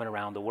Savior at home and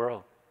around the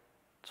world.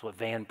 That's what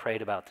Van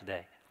prayed about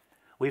today.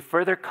 We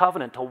further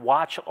covenant to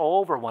watch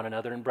over one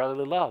another in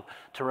brotherly love,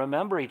 to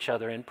remember each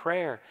other in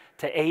prayer,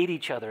 to aid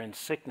each other in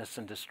sickness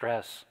and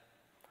distress,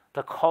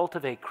 to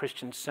cultivate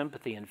Christian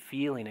sympathy and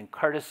feeling and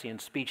courtesy in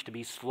speech, to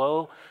be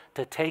slow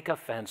to take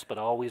offense but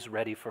always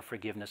ready for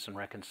forgiveness and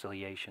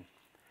reconciliation,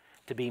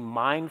 to be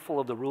mindful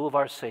of the rule of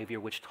our Savior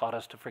which taught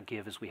us to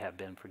forgive as we have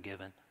been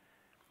forgiven.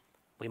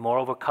 We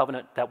moreover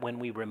covenant that when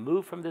we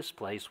remove from this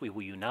place, we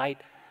will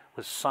unite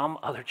with some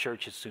other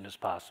church as soon as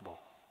possible,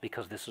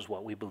 because this is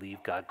what we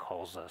believe God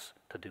calls us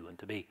to do and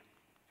to be.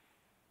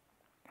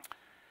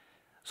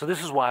 So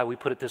this is why we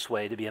put it this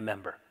way, to be a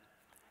member.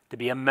 To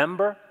be a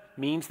member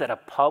means that a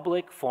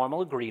public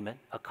formal agreement,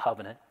 a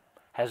covenant,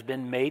 has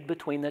been made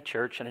between the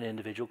church and an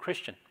individual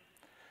Christian.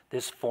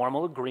 This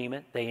formal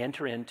agreement they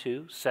enter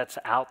into sets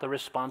out the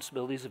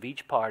responsibilities of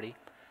each party.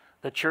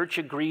 The church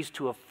agrees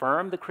to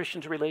affirm the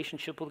Christian's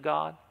relationship with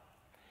God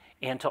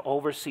and to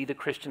oversee the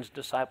Christian's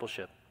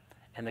discipleship.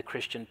 And the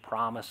Christian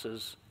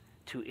promises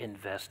to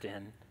invest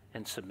in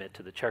and submit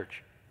to the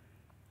church.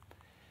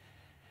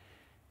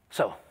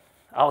 So,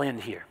 I'll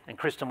end here. And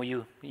Kristen,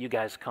 will you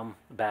guys come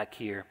back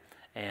here,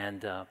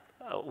 and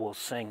we'll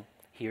sing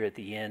here at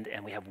the end,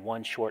 and we have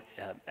one short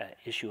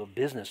issue of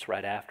business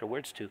right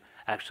afterwards to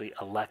actually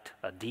elect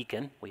a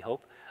deacon, we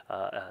hope,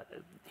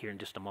 here in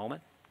just a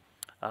moment.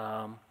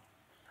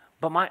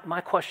 But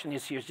my question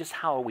is here is just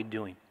how are we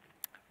doing,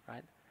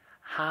 right?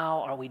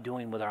 How are we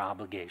doing with our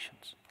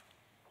obligations?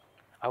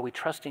 Are we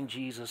trusting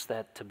Jesus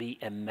that to be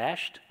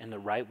enmeshed in the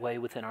right way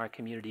within our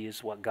community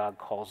is what God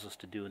calls us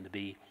to do and to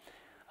be?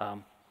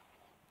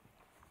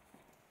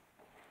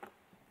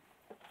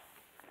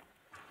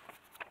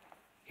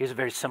 Here's a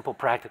very simple,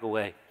 practical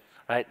way,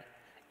 right?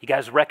 You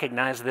guys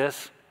recognize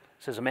this?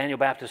 It says Emmanuel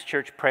Baptist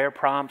Church Prayer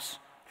Prompts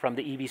from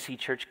the EBC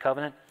Church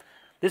Covenant.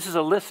 This is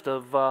a list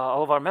of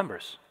all of our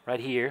members right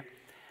here.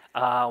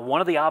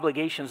 One of the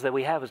obligations that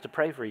we have is to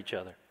pray for each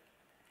other.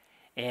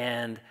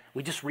 And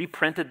we just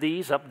reprinted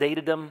these,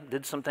 updated them,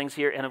 did some things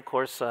here, and of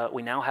course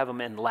we now have them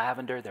in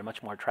lavender. They're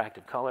much more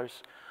attractive colors.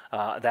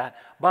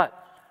 But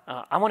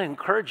I want to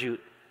encourage you,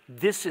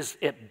 this is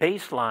at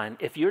baseline.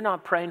 If you're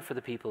not praying for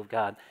the people of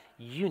God,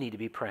 you need to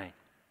be praying,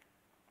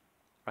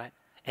 right?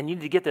 And you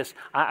need to get this.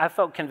 I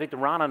felt convicted,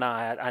 Ron and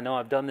I know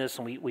I've done this,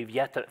 and we've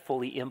yet to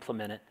fully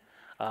implement it.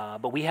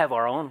 But we have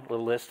our own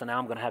little list, and now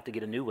I'm going to have to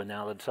get a new one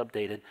now that's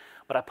updated.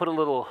 But I put a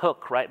little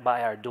hook right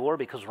by our door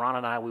because Ron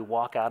and I, we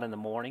walk out in the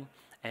morning,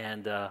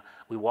 and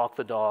we walk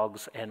the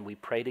dogs, and we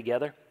pray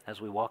together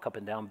as we walk up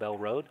and down Bell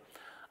Road.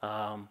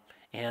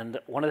 And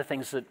one of the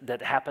things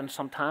that happens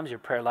sometimes, your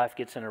prayer life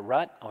gets in a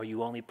rut, or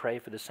you only pray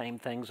for the same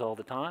things all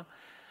the time.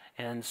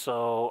 And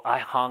so I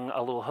hung a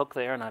little hook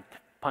there, and I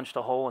punched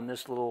a hole in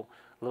this little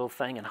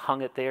thing and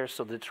hung it there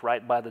so that it's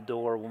right by the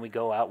door. When we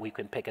go out, we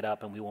can pick it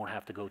up, and we won't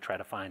have to go try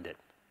to find it,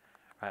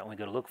 right, when we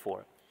go to look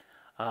for it.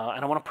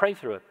 And I want to pray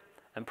through it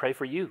and pray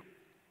for you,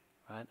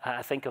 right?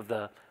 I think of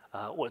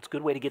it's a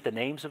good way to get the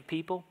names of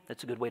people.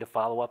 It's a good way to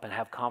follow up and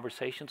have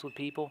conversations with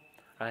people,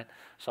 right?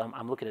 So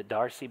I'm looking at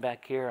Darcy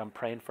back here. I'm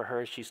praying for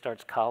her as she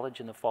starts college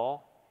in the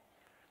fall.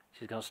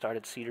 She's going to start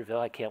at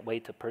Cedarville. I can't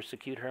wait to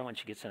persecute her when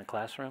she gets in a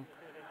classroom.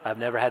 I've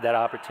never had that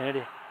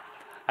opportunity.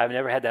 I've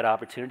never had that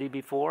opportunity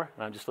before,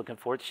 and I'm just looking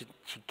forward. She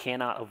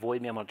cannot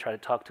avoid me. I'm going to try to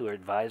talk to her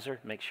advisor,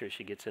 make sure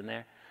she gets in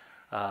there.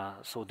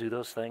 So we'll do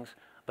those things.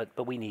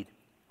 But we need,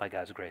 by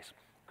God's grace.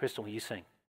 Crystal, will you sing?